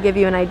layered look, they give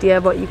you an idea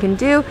of what you can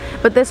do,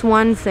 but this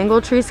one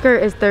single tree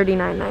skirt is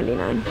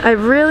 $39.99. I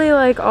really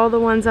like all the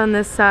ones on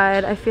this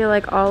side. I feel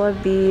like all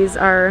of these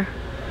are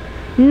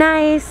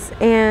nice,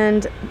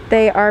 and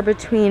they are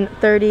between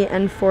 $30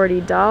 and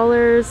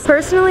 $40.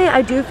 Personally,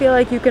 I do feel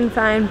like you can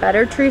find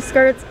better tree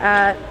skirts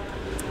at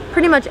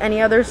pretty much any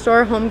other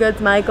store,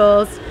 HOMEGOODS,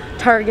 Michael's,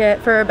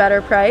 Target, for a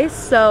better price.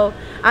 So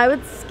I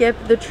would skip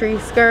the tree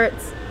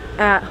skirts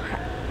at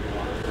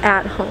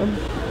home.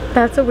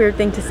 That's a weird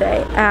thing to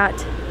say,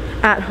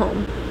 at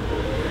home.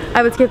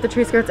 I would skip the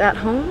tree skirts at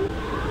home?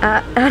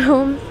 At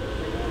home?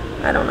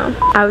 I don't know.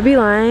 I would be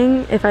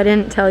lying if I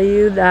didn't tell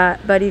you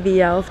that Buddy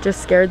the Elf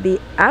just scared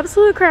the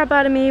absolute crap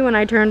out of me when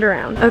I turned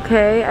around.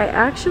 Okay, I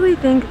actually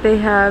think they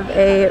have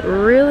a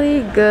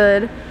really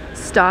good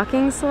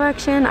stocking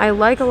selection. I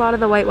like a lot of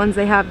the white ones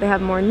they have. They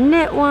have more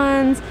knit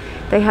ones.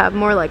 They have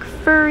more like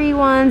furry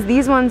ones.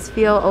 These ones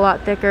feel a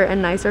lot thicker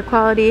and nicer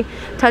quality.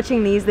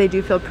 Touching these, they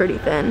do feel pretty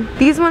thin.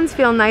 These ones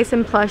feel nice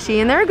and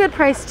plushy, and they're a good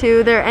price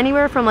too. They're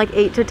anywhere from like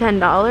 $8 to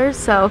 $10,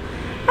 so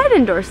I'd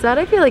endorse that.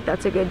 I feel like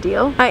that's a good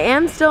deal. I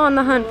am still on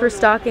the hunt for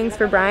stockings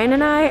for Brian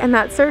and I, and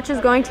that search is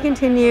going to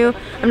continue.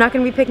 I'm not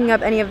going to be picking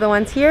up any of the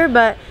ones here,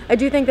 but I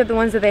do think that the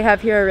ones that they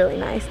have here are really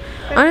nice.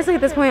 Honestly,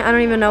 at this point, I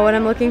don't even know what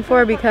I'm looking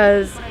for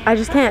because I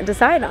just can't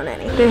decide on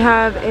any. They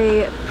have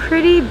a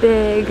pretty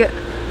big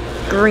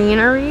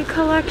greenery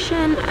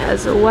collection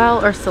as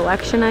well, or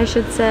selection I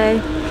should say.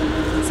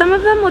 Some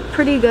of them look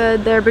pretty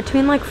good. They're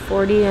between like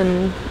 $40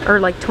 and or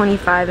like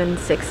 $25 and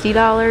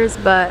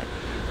 $60, but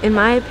in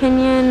my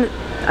opinion,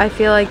 I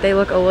feel like they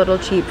look a little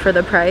cheap for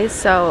the price,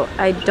 so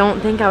I don't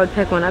think I would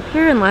pick one up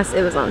here unless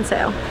it was on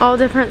sale. All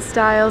different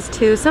styles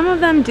too. Some of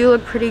them do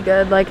look pretty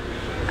good. Like,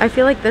 I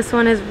feel like this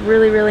one is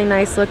really, really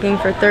nice looking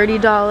for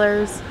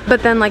 $30,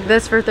 but then like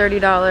this for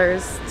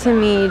 $30, to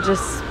me,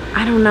 just,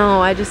 I don't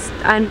know,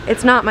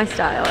 it's not my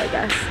style, I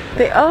guess.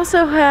 They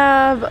also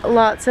have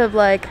lots of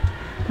like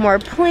more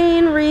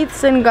plain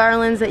wreaths and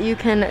garlands that you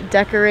can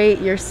decorate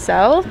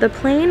yourself. The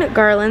plain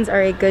garlands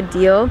are a good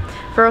deal.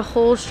 For a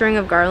whole string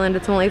of garland,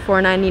 it's only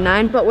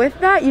 $4.99, but with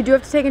that, you do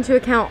have to take into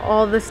account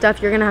all the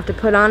stuff you're gonna have to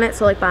put on it,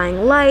 so like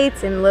buying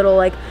lights and little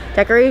like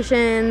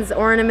decorations,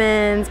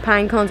 ornaments,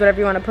 pine cones, whatever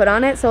you want to put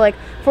on it. So like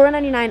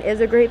 $4.99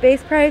 is a great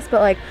base price,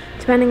 but like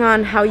depending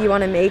on how you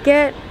want to make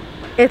it,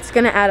 it's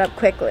gonna add up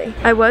quickly.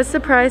 I was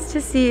surprised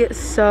to see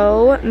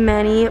so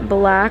many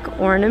black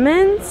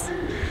ornaments.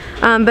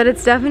 But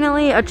it's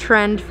definitely a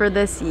trend for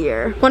this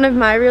year. One of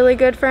my really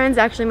good friends,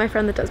 actually my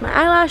friend that does my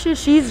eyelashes,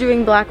 she's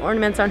doing black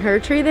ornaments on her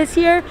tree this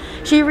year.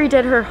 She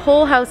redid her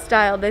whole house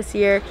style this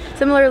year,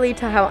 similarly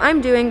to how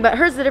I'm doing, but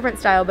hers is a different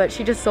style, but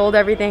she just sold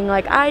everything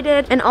like I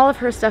did, and all of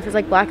her stuff is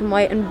like black and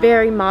white and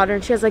very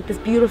modern. She has like this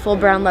beautiful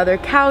brown leather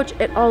couch.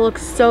 It all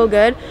looks so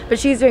good, but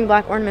she's doing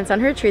black ornaments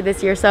on her tree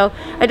this year, so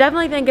I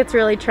definitely think it's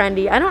really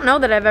trendy. I don't know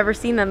that I've ever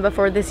seen them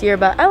before this year,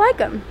 but I like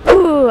them.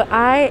 Ooh,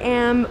 I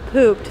am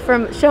pooped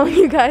from showing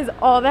you guys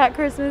all that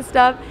Christmas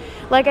stuff.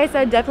 Like I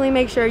said, definitely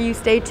make sure you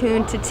stay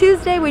tuned to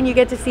Tuesday when you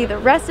get to see the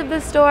rest of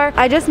the store.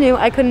 I just knew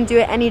I couldn't do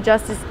it any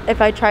justice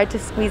if I tried to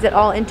squeeze it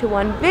all into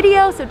one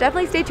video, so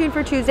definitely stay tuned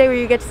for Tuesday where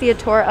you get to see a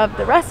tour of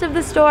the rest of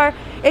the store.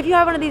 If you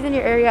have one of these in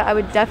your area, I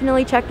would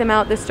definitely check them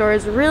out. This store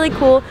is really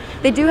cool.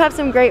 They do have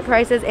some great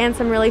prices and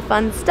some really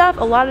fun stuff,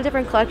 a lot of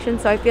different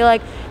collections, so I feel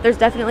like there's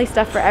definitely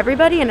stuff for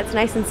everybody, and it's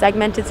nice and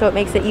segmented, so it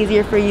makes it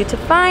easier for you to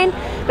find.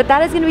 But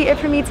that is going to be it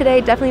for me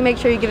today. Definitely make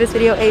sure you give this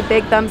video a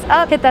big thumbs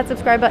up, hit that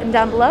subscribe button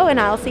down below, and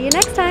I'll see you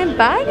next time.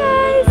 Bye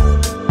guys!